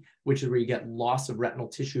atrophy, which is where you get loss of retinal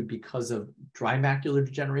tissue because of dry macular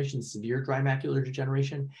degeneration, severe dry macular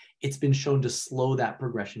degeneration, it's been shown to slow that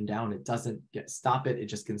progression down. It doesn't stop it. It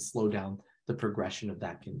just can slow down the progression of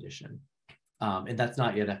that condition. And that's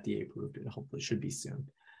not yet FDA approved. It hopefully should be soon.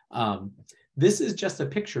 This is just a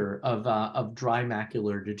picture of dry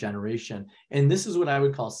macular degeneration. And this is what I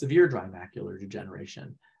would call severe dry macular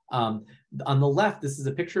degeneration. On the left, this is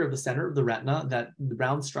a picture of the center of the retina. That the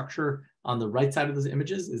round structure on the right side of those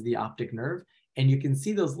images is the optic nerve. And you can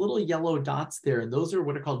see those little yellow dots there. And those are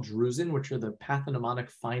what are called drusen, which are the pathognomonic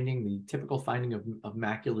finding, the typical finding of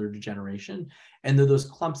macular degeneration. And they're those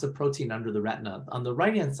clumps of protein under the retina. On the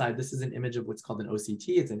right-hand side, this is an image of what's called an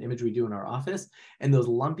OCT. It's an image we do in our office. And those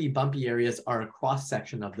lumpy, bumpy areas are a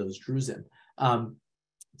cross-section of those drusen.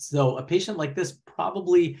 So a patient like this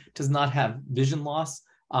probably does not have vision loss,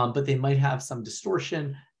 but they might have some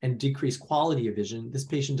distortion and decreased quality of vision. This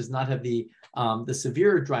patient does not have the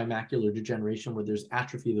severe dry macular degeneration where there's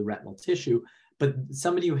atrophy of the retinal tissue, but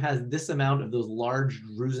somebody who has this amount of those large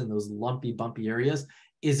drusen, those lumpy, bumpy areas,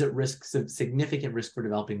 is at risk, significant risk for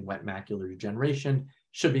developing wet macular degeneration,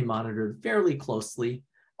 should be monitored fairly closely.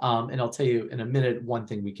 And I'll tell you in a minute one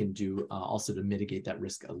thing we can do also to mitigate that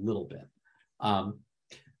risk a little bit.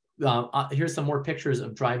 here's some more pictures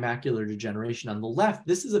of dry macular degeneration. On the left,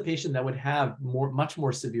 this is a patient that would have much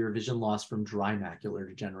more severe vision loss from dry macular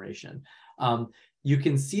degeneration. You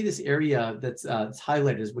can see this area that's it's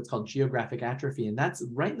highlighted as what's called geographic atrophy, and that's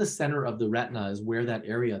right in the center of the retina is where that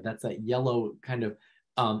area, that's that yellow kind of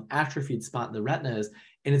atrophied spot in the retina is,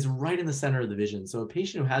 and it's right in the center of the vision. So a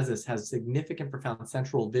patient who has this has significant, profound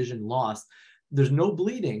central vision loss. There's no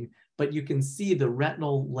bleeding, but you can see the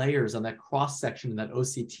retinal layers on that cross section, that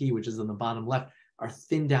OCT, which is on the bottom left, are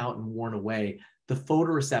thinned out and worn away. The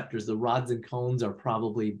photoreceptors, the rods and cones, are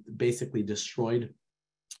probably basically destroyed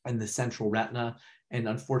in the central retina. And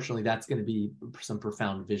unfortunately, that's going to be some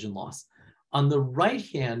profound vision loss. On the right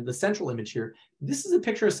hand, the central image here, this is a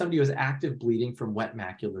picture of somebody who has active bleeding from wet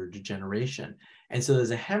macular degeneration. And so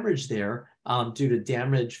there's a hemorrhage there due to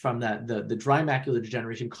damage from the dry macular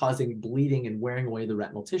degeneration causing bleeding and wearing away the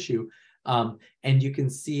retinal tissue. And you can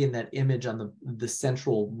see in that image on the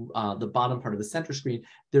central, the bottom part of the center screen,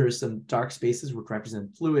 there are some dark spaces which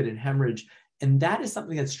represent fluid and hemorrhage. And that is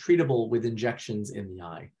something that's treatable with injections in the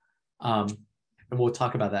eye. And we'll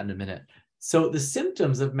talk about that in a minute. So the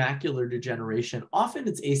symptoms of macular degeneration, often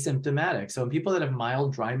it's asymptomatic. So in people that have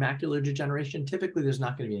mild dry macular degeneration, typically there's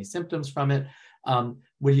not going to be any symptoms from it.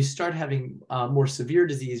 When you start having more severe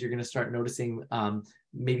disease, you're going to start noticing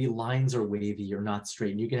maybe lines are wavy or not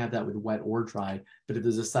straight. And you can have that with wet or dry, but if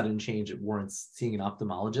there's a sudden change, it warrants seeing an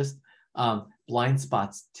ophthalmologist. Blind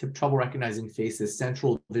spots, trouble recognizing faces,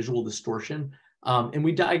 central visual distortion. And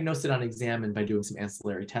we diagnose it on exam and by doing some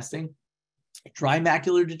ancillary testing. Dry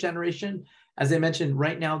macular degeneration, as I mentioned,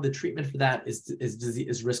 right now the treatment for that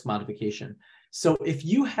is risk modification. So if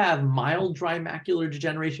you have mild dry macular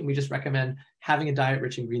degeneration, we just recommend having a diet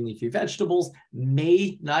rich in green leafy vegetables.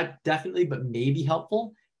 May, not definitely, but may be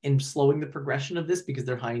helpful in slowing the progression of this because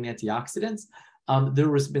they're high in antioxidants.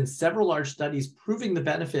 There has been several large studies proving the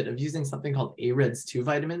benefit of using something called AREDS2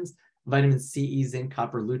 vitamins, vitamins C, E, zinc,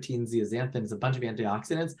 copper, lutein, zeaxanthin, a bunch of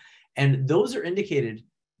antioxidants, and those are indicated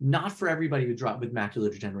not for everybody with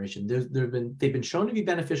macular degeneration. They've been shown to be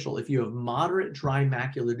beneficial if you have moderate dry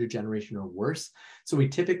macular degeneration or worse. So we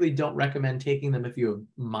typically don't recommend taking them if you have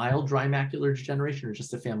mild dry macular degeneration or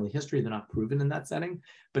just a family history. They're not proven in that setting.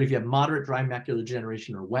 But if you have moderate dry macular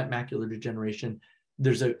degeneration or wet macular degeneration,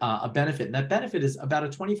 there's a benefit. And that benefit is about a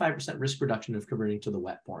 25% risk reduction of converting to the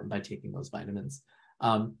wet form by taking those vitamins.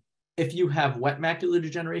 If you have wet macular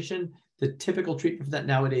degeneration, the typical treatment for that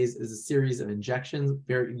nowadays is a series of injections,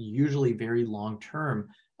 usually very long-term,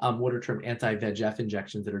 what are termed anti-VEGF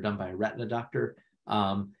injections that are done by a retina doctor.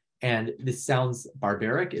 And this sounds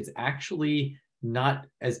barbaric. It's actually not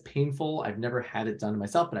as painful. I've never had it done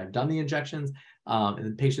myself, but I've done the injections. And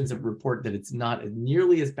the patients have reported that it's not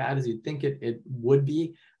nearly as bad as you'd think it would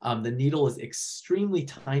be. The needle is extremely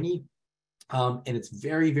tiny, and it's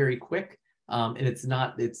very, very quick. And it's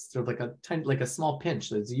sort of like a small pinch.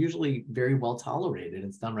 So it's usually very well tolerated.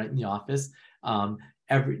 It's done right in the office.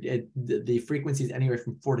 The frequency is anywhere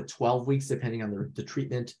from 4 to 12 weeks, depending on the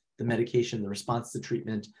treatment, the medication, the response to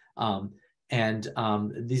treatment.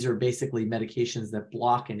 These are basically medications that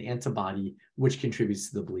block an antibody, which contributes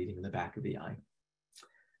to the bleeding in the back of the eye.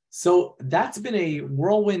 So that's been a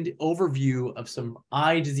whirlwind overview of some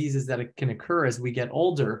eye diseases that can occur as we get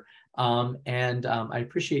older. I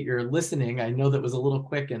appreciate your listening. I know that was a little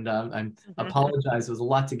quick, and I apologize. There was a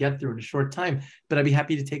lot to get through in a short time, but I'd be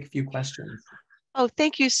happy to take a few questions. Oh,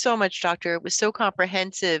 thank you so much, Doctor. It was so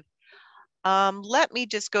comprehensive. Let me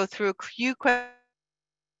just go through a few questions.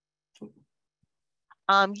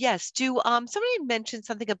 Yes, somebody mentioned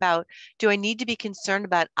something about, do I need to be concerned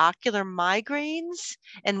about ocular migraines,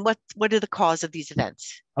 and what are the cause of these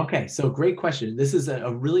events? Okay, so great question. This is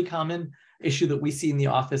a really common issue that we see in the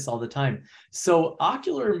office all the time. So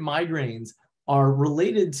ocular migraines are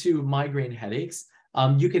related to migraine headaches.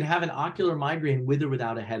 You can have an ocular migraine with or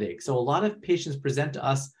without a headache. So a lot of patients present to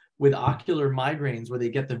us with ocular migraines where they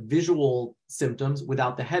get the visual symptoms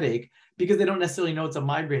without the headache because they don't necessarily know it's a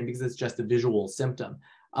migraine because it's just a visual symptom.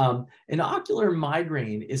 An ocular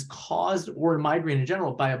migraine is caused, or a migraine in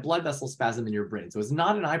general, by a blood vessel spasm in your brain. So it's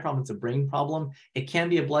not an eye problem, it's a brain problem. It can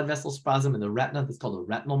be a blood vessel spasm in the retina. That's called a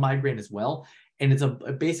retinal migraine as well. And it's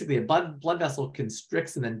basically a blood vessel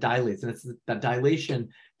constricts and then dilates. And it's that dilation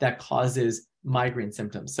that causes migraine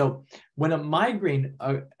symptoms. So when a migraine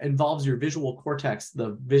involves your visual cortex,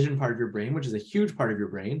 the vision part of your brain, which is a huge part of your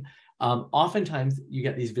brain, oftentimes you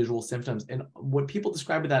get these visual symptoms. And what people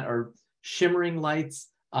describe with that are shimmering lights.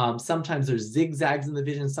 Sometimes there's zigzags in the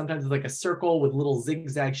vision. Sometimes it's like a circle with little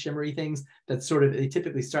zigzag shimmery things that they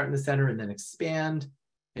typically start in the center and then expand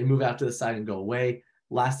and move out to the side and go away,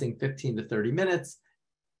 lasting 15 to 30 minutes.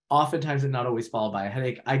 Oftentimes, they're not always followed by a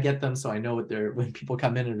headache. I get them, so I know what they're, when people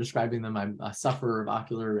come in and describing them, I'm a sufferer of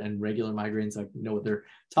ocular and regular migraines. I know what they're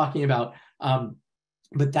talking about.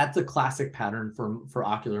 But that's a classic pattern for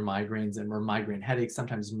ocular migraines and migraine headaches,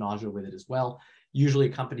 sometimes nausea with it as well, usually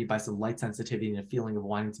accompanied by some light sensitivity and a feeling of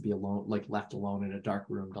wanting to be alone, like left alone in a dark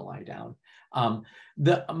room to lie down.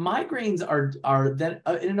 The migraines are then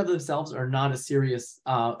in and of themselves are not a serious,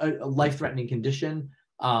 life-threatening condition.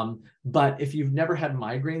 But if you've never had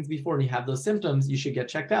migraines before and you have those symptoms, you should get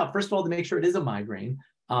checked out. First of all, to make sure it is a migraine.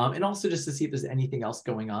 And also just to see if there's anything else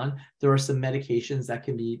going on. There are some medications that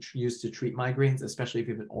can be used to treat migraines, especially if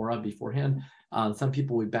you have an aura beforehand. Some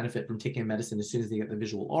people would benefit from taking a medicine as soon as they get the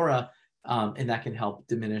visual aura, and that can help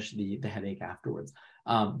diminish the headache afterwards.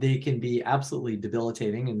 They can be absolutely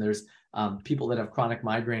debilitating, and there's people that have chronic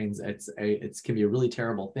migraines. It can be a really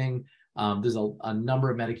terrible thing. There's a number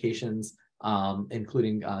of medications,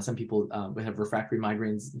 including some people who have refractory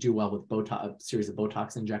migraines do well with Botox, a series of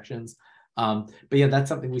Botox injections. But yeah, that's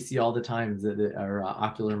something we see all the time, that are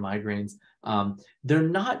ocular migraines. They're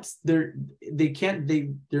not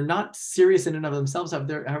serious in and of themselves. However,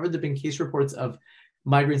 there have been case reports of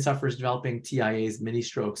migraine sufferers developing TIAs, mini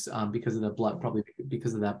strokes, because of the blood, probably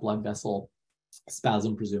because of that blood vessel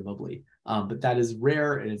spasm, presumably. But that is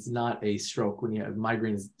rare, and it's not a stroke. When you have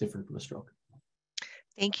migraine, is different from a stroke.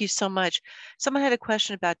 Thank you so much. Someone had a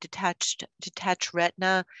question about detached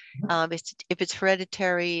retina. If it's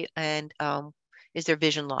hereditary, and is there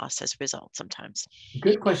vision loss as a result sometimes?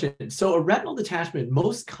 Good question. So a retinal detachment,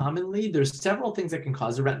 most commonly, there's several things that can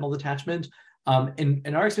cause a retinal detachment.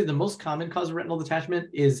 In our experience, the most common cause of retinal detachment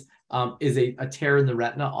is a tear in the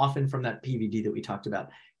retina, often from that PVD that we talked about.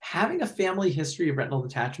 Having a family history of retinal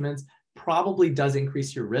detachments probably does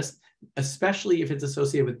increase your risk, especially if it's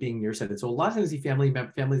associated with being nearsighted. So a lot of times you see families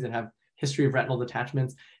that have history of retinal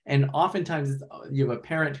detachments, and oftentimes you have a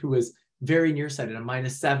parent who is very nearsighted, a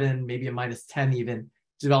 -7, maybe a -10 even,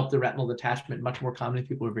 developed the retinal detachment, much more common if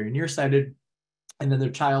people are very nearsighted. And then their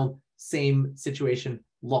child, same situation,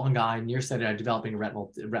 long eye, nearsighted eye, developing a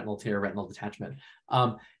retinal tear, retinal detachment.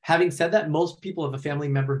 Having said that, most people have a family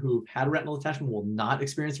member who had a retinal detachment will not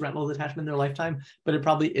experience retinal detachment in their lifetime, but it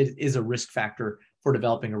probably is a risk factor for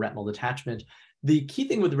developing a retinal detachment. The key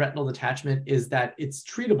thing with retinal detachment is that it's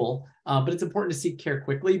treatable, but it's important to seek care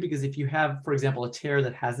quickly, because if you have, for example, a tear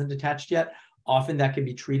that hasn't detached yet, often that can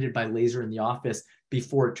be treated by laser in the office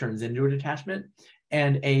before it turns into a detachment.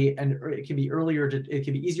 And it can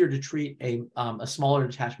be easier to treat a smaller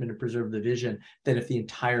detachment and preserve the vision than if the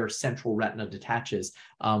entire central retina detaches,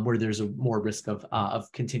 where there's a more risk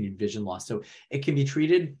of continued vision loss. So it can be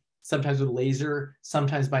treated sometimes with laser,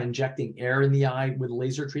 sometimes by injecting air in the eye with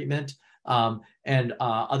laser treatment, and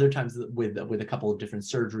other times with a couple of different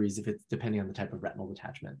surgeries, if it's depending on the type of retinal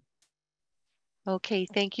detachment. Okay,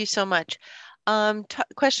 thank you so much.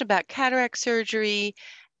 Question about cataract surgery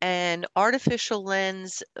and artificial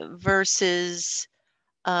lens versus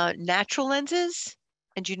natural lenses.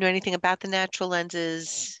 And do you know anything about the natural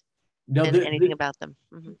lenses No, and anything about them?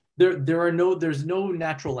 Mm-hmm. There's no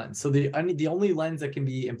natural lens. So the only lens that can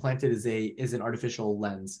be implanted is an artificial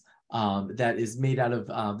lens that is made out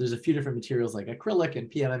of. There's a few different materials like acrylic and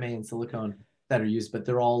PMMA and silicone that are used, but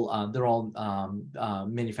they're all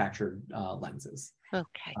manufactured lenses.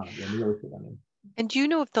 Okay. Yeah, we always put them in. And do you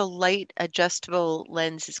know if the light adjustable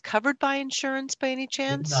lens is covered by insurance by any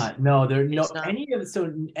chance? Not, no, there It no is not.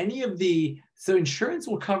 so insurance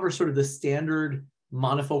will cover sort of the standard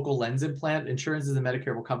monofocal lens implant. Insurances and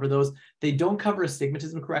Medicare will cover those. They don't cover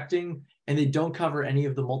astigmatism correcting, and they don't cover any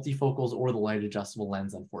of the multifocals or the light adjustable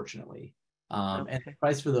lens, unfortunately. Okay. And the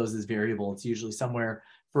price for those is variable. It's usually somewhere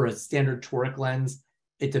for a standard toric lens.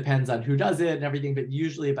 It depends on who does it and everything, but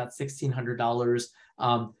usually about $1,600.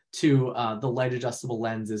 To the light adjustable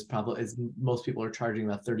lens is most people are charging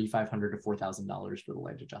about $3,500 to $4,000 for the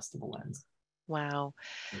light adjustable lens. Wow.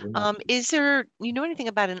 Is there, anything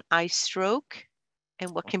about an eye stroke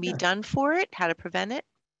and what can be done for it? How to prevent it?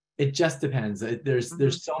 It just depends.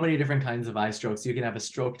 There's so many different kinds of eye strokes. You can have a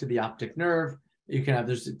stroke to the optic nerve.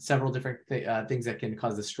 There's several different things that can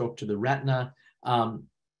cause a stroke to the retina.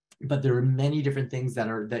 But there are many different things that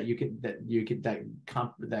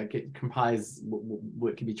comprise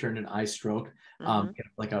what can be turned an eye stroke,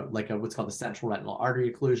 like a what's called a central retinal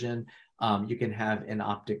artery occlusion. You can have an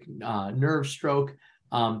optic nerve stroke,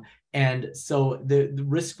 and so the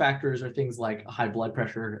risk factors are things like high blood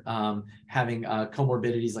pressure, having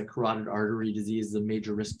comorbidities like carotid artery disease is a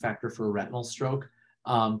major risk factor for a retinal stroke.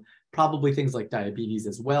 probably things like diabetes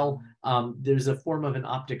as well. There's a form of an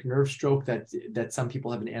optic nerve stroke that some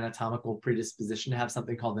people have an anatomical predisposition to have,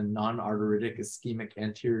 something called the non-arteritic ischemic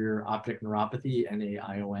anterior optic neuropathy,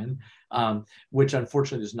 NAION, which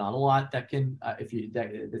unfortunately there's not a lot that can,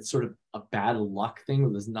 it's sort of a bad luck thing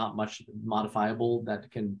where there's not much modifiable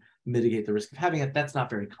that can mitigate the risk of having it. That's not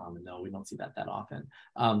very common though. We don't see that often.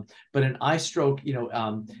 But an eye stroke,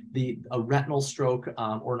 a retinal stroke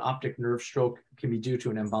or an optic nerve stroke can be due to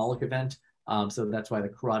an embolic event. So that's why the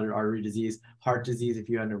carotid artery disease, heart disease, if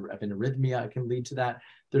you have an arrhythmia, it can lead to that.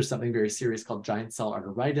 There's something very serious called giant cell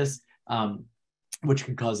arteritis, which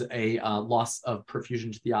can cause a loss of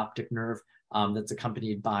perfusion to the optic nerve. That's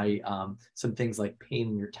accompanied by some things like pain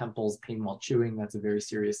in your temples, pain while chewing. That's a very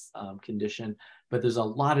serious condition. But there's a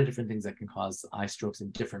lot of different things that can cause eye strokes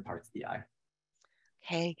in different parts of the eye.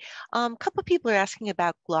 Okay. A couple of people are asking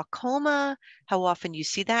about glaucoma, how often you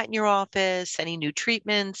see that in your office, any new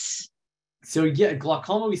treatments? So yeah,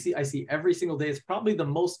 glaucoma I see every single day. It's probably the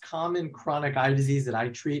most common chronic eye disease that I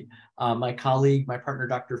treat. My partner,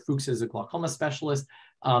 Dr. Fuchs, is a glaucoma specialist.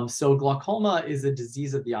 So glaucoma is a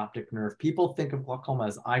disease of the optic nerve. People think of glaucoma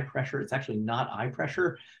as eye pressure. It's actually not eye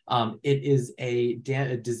pressure. It is a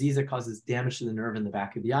disease that causes damage to the nerve in the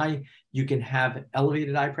back of the eye. You can have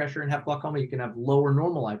elevated eye pressure and have glaucoma. You can have lower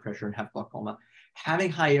normal eye pressure and have glaucoma.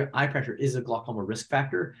 Having higher eye pressure is a glaucoma risk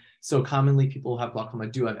factor. So commonly people who have glaucoma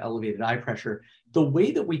do have elevated eye pressure. The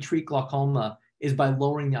way that we treat glaucoma is by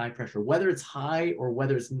lowering the eye pressure, whether it's high or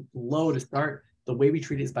whether it's low to start. The way we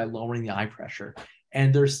treat it is by lowering the eye pressure.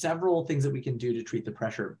 And there's several things that we can do to treat the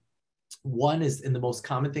pressure. One is, and the most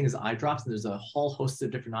common thing is eye drops. And there's a whole host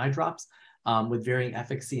of different eye drops with varying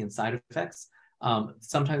efficacy and side effects.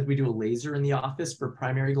 Sometimes we do a laser in the office for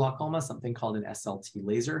primary glaucoma, something called an SLT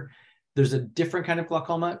laser. There's a different kind of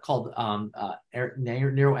glaucoma called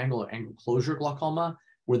narrow angle or angle closure glaucoma,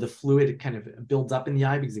 where the fluid kind of builds up in the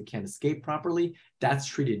eye because it can't escape properly. That's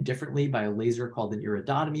treated differently by a laser called an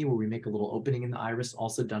iridotomy, where we make a little opening in the iris,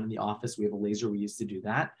 also done in the office. We have a laser we use to do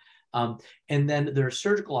that. And then there are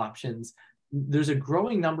surgical options. There's a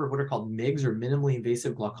growing number of what are called MIGS, or minimally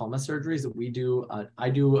invasive glaucoma surgeries, that we do. I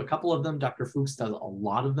do a couple of them. Dr. Fuchs does a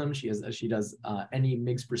lot of them. She does any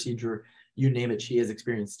MIGS procedure, you name it, she has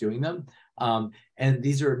experience doing them. And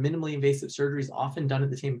these are minimally invasive surgeries, often done at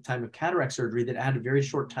the same time of cataract surgery, that add a very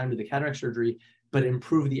short time to the cataract surgery, but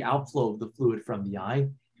improve the outflow of the fluid from the eye.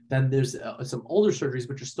 Then there's some older surgeries,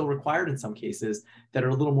 which are still required in some cases, that are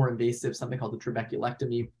a little more invasive, something called the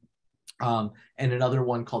trabeculectomy. And another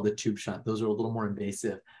one called the tube shunt. Those are a little more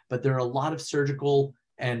invasive, but there are a lot of surgical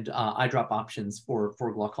and eye drop options for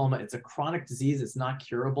glaucoma. It's a chronic disease. It's not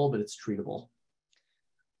curable, but it's treatable.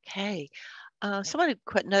 Okay. A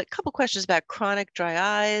couple questions about chronic dry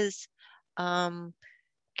eyes.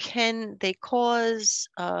 Can they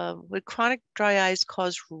would chronic dry eyes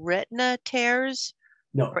cause retina tears?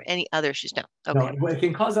 No. Or any other issues? No. Okay. No, it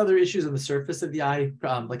can cause other issues on the surface of the eye.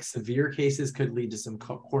 Like severe cases could lead to some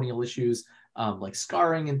corneal issues, like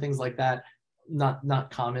scarring and things like that.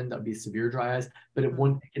 Not common. That would be severe dry eyes, but it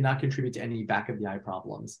cannot contribute to any back of the eye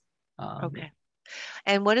problems. Okay.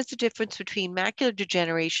 And what is the difference between macular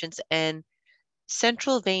degenerations and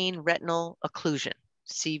central vein retinal occlusion,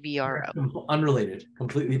 CVRO? Unrelated,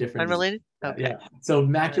 completely different. Unrelated? Okay. Yeah. So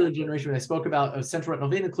macular degeneration, when I spoke about central retinal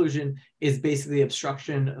vein occlusion, is basically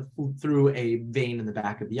obstruction through a vein in the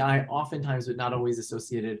back of the eye, oftentimes, but not always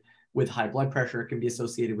associated with high blood pressure. It can be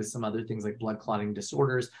associated with some other things like blood clotting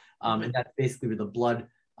disorders. And that's basically where the blood,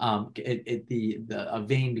 a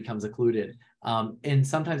vein becomes occluded. And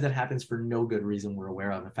sometimes that happens for no good reason we're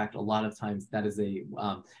aware of. In fact, a lot of times that is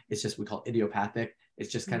it's just, we call idiopathic.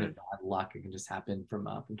 It's just kind of bad luck. It can just happen from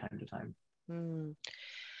time to time.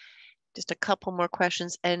 Just a couple more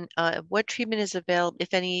questions. And what treatment is available,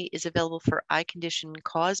 if any, is available for eye condition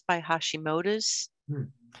caused by Hashimoto's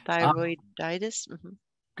thyroiditis?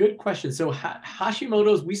 Good question. So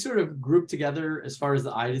Hashimoto's, we sort of group together as far as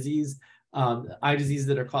the eye disease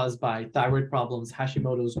that are caused by thyroid problems,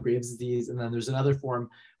 Hashimoto's, Graves' disease, and then there's another form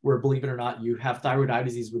where, believe it or not, you have thyroid eye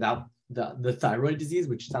disease without the thyroid disease,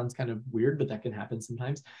 which sounds kind of weird, but that can happen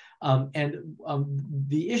sometimes.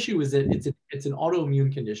 The issue is that it's an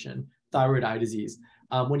autoimmune condition, thyroid eye disease.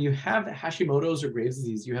 When you have Hashimoto's or Graves'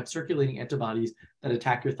 disease, you have circulating antibodies that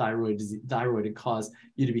attack your thyroid and cause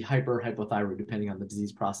you to be hypothyroid, depending on the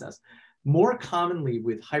disease process. More commonly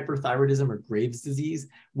with hyperthyroidism or Graves' disease,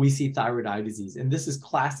 we see thyroid eye disease. And this is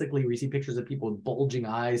classically, we see pictures of people with bulging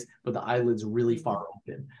eyes, but the eyelids really far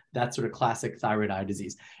open. That's sort of classic thyroid eye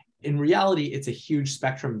disease. In reality, it's a huge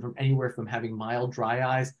spectrum from anywhere from having mild dry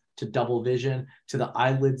eyes to double vision, to the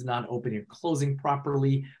eyelids not opening or closing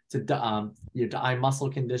properly, to eye muscle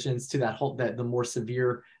conditions, to the more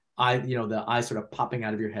severe eye, the eye sort of popping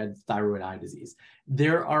out of your head, thyroid eye disease.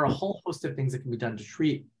 There are a whole host of things that can be done to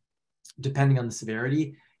treat depending on the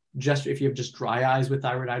severity. Just if you have just dry eyes with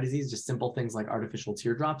thyroid eye disease, just simple things like artificial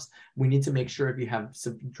teardrops. We need to make sure if you have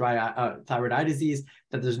some thyroid eye disease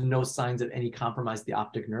that there's no signs of any compromise to the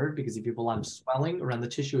optic nerve, because if you have a lot of swelling around the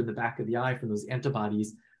tissue in the back of the eye from those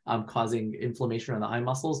antibodies causing inflammation around the eye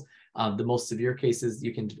muscles, the most severe cases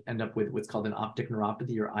you can end up with what's called an optic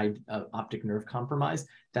neuropathy or optic nerve compromise.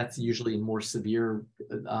 That's usually in more severe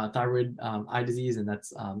thyroid eye disease, and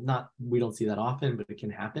that's we don't see that often, but it can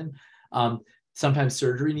happen. Sometimes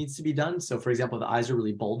surgery needs to be done. So for example, if the eyes are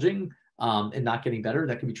really bulging and not getting better,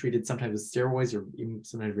 that can be treated sometimes with steroids or even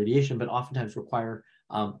sometimes radiation, but oftentimes require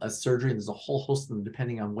a surgery. And there's a whole host of them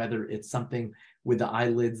depending on whether it's something with the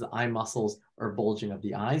eyelids, the eye muscles, or bulging of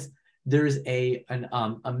the eyes. There's a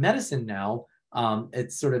medicine now.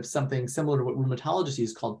 It's sort of something similar to what rheumatologists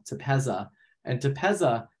use called Tepezza. And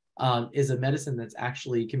Tepezza is a medicine that's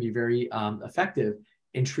actually can be very effective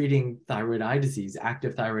in treating thyroid eye disease,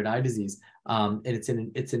 active thyroid eye disease. And it's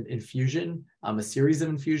an infusion, a series of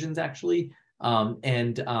infusions actually.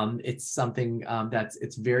 It's something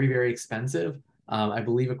it's very, very expensive. I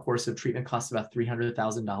believe a course of treatment costs about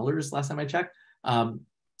 $300,000 last time I checked.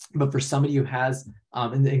 But for somebody who has,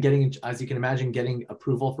 and getting, as you can imagine, getting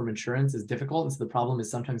approval from insurance is difficult. And so the problem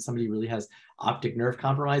is sometimes somebody really has optic nerve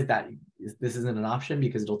compromise, this isn't an option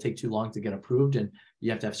because it'll take too long to get approved and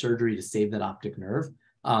you have to have surgery to save that optic nerve.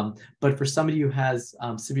 But for somebody who has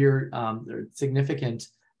severe or significant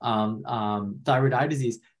thyroid eye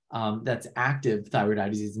disease, that's active thyroid eye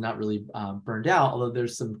disease, not really burned out, although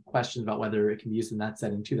there's some questions about whether it can be used in that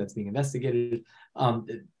setting too, that's being investigated.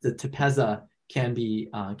 The Tepezza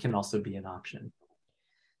can also be an option.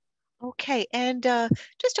 Okay, and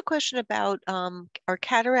just a question about are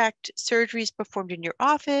cataract surgeries performed in your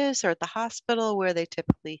office or at the hospital? Where are they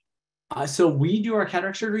typically? So we do our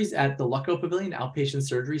cataract surgeries at the Lucco Pavilion Outpatient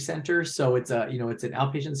Surgery Center. So it's an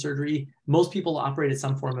outpatient surgery. Most people operate at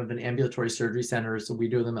some form of an ambulatory surgery center. So we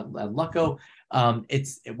do them at Lucco,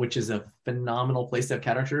 which is a phenomenal place to have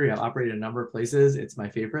cataract surgery. I've operated a number of places. It's my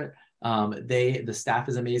favorite. The staff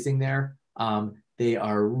is amazing there. They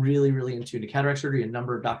are really, really in tune to cataract surgery. A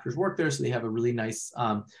number of doctors work there, so they have a really nice.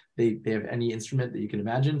 They have any instrument that you can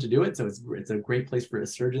imagine to do it. So it's a great place for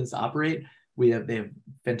surgeons to operate. They have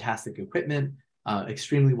fantastic equipment,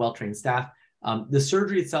 extremely well-trained staff. The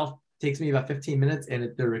surgery itself takes me about 15 minutes,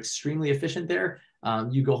 and they're extremely efficient there.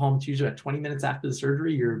 You go home usually about 20 minutes after the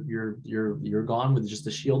surgery. You're gone with just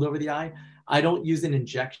a shield over the eye. I don't use an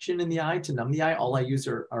injection in the eye to numb the eye. All I use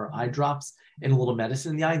are eye drops and a little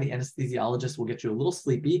medicine in the eye. And the anesthesiologist will get you a little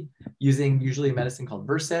sleepy using usually a medicine called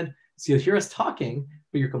Versed. So you'll hear us talking,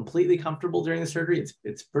 but you're completely comfortable during the surgery.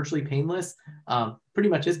 It's virtually painless. Pretty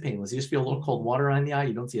much is painless. You just feel a little cold water on the eye.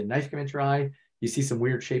 You don't see a knife come into your eye. You see some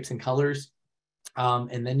weird shapes and colors.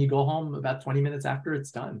 And then you go home about 20 minutes after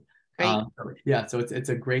it's done. Great. Yeah, so it's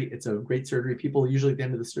a great surgery. People usually at the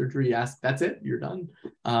end of the surgery ask, "That's it, you're done."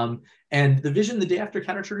 And the vision the day after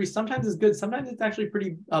cataract surgery sometimes is good. Sometimes it's actually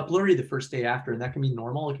pretty blurry the first day after, and that can be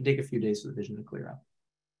normal. It can take a few days for the vision to clear up.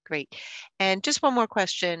 Great. And just one more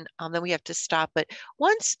question, then we have to stop. But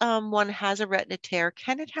once one has a retina tear,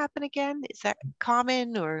 can it happen again? Is that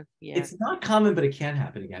common or yeah? It's not common, but it can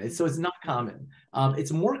happen again. So it's not common.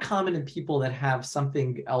 It's more common in people that have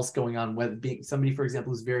something else going on, whether being somebody, for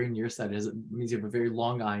example, who's very nearsighted. It means you have a very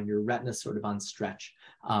long eye and your retina is sort of on stretch.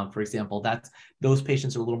 For example, those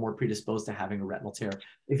patients are a little more predisposed to having a retinal tear.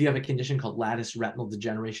 If you have a condition called lattice retinal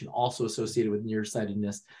degeneration, also associated with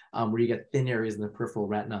nearsightedness, where you get thin areas in the peripheral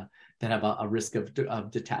retina that have a risk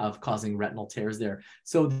of causing retinal tears there.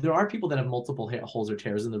 So there are people that have multiple holes or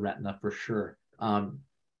tears in the retina for sure.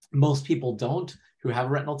 Most people don't who have a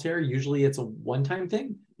retinal tear. Usually it's a one-time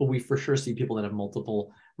thing, but we for sure see people that have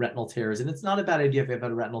multiple retinal tears. And it's not a bad idea if you've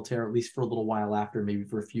had a retinal tear, at least for a little while after, maybe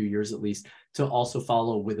for a few years at least, to also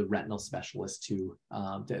follow with a retinal specialist to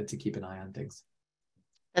keep an eye on things.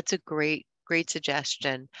 That's a great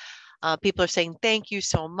suggestion. People are saying, thank you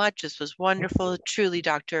so much. This was wonderful. Truly,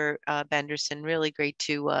 Dr. Benderson, really great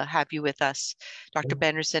to have you with us. Dr.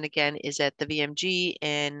 Benderson, again, is at the VMG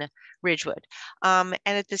in Ridgewood. And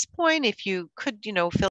at this point, if you could, fill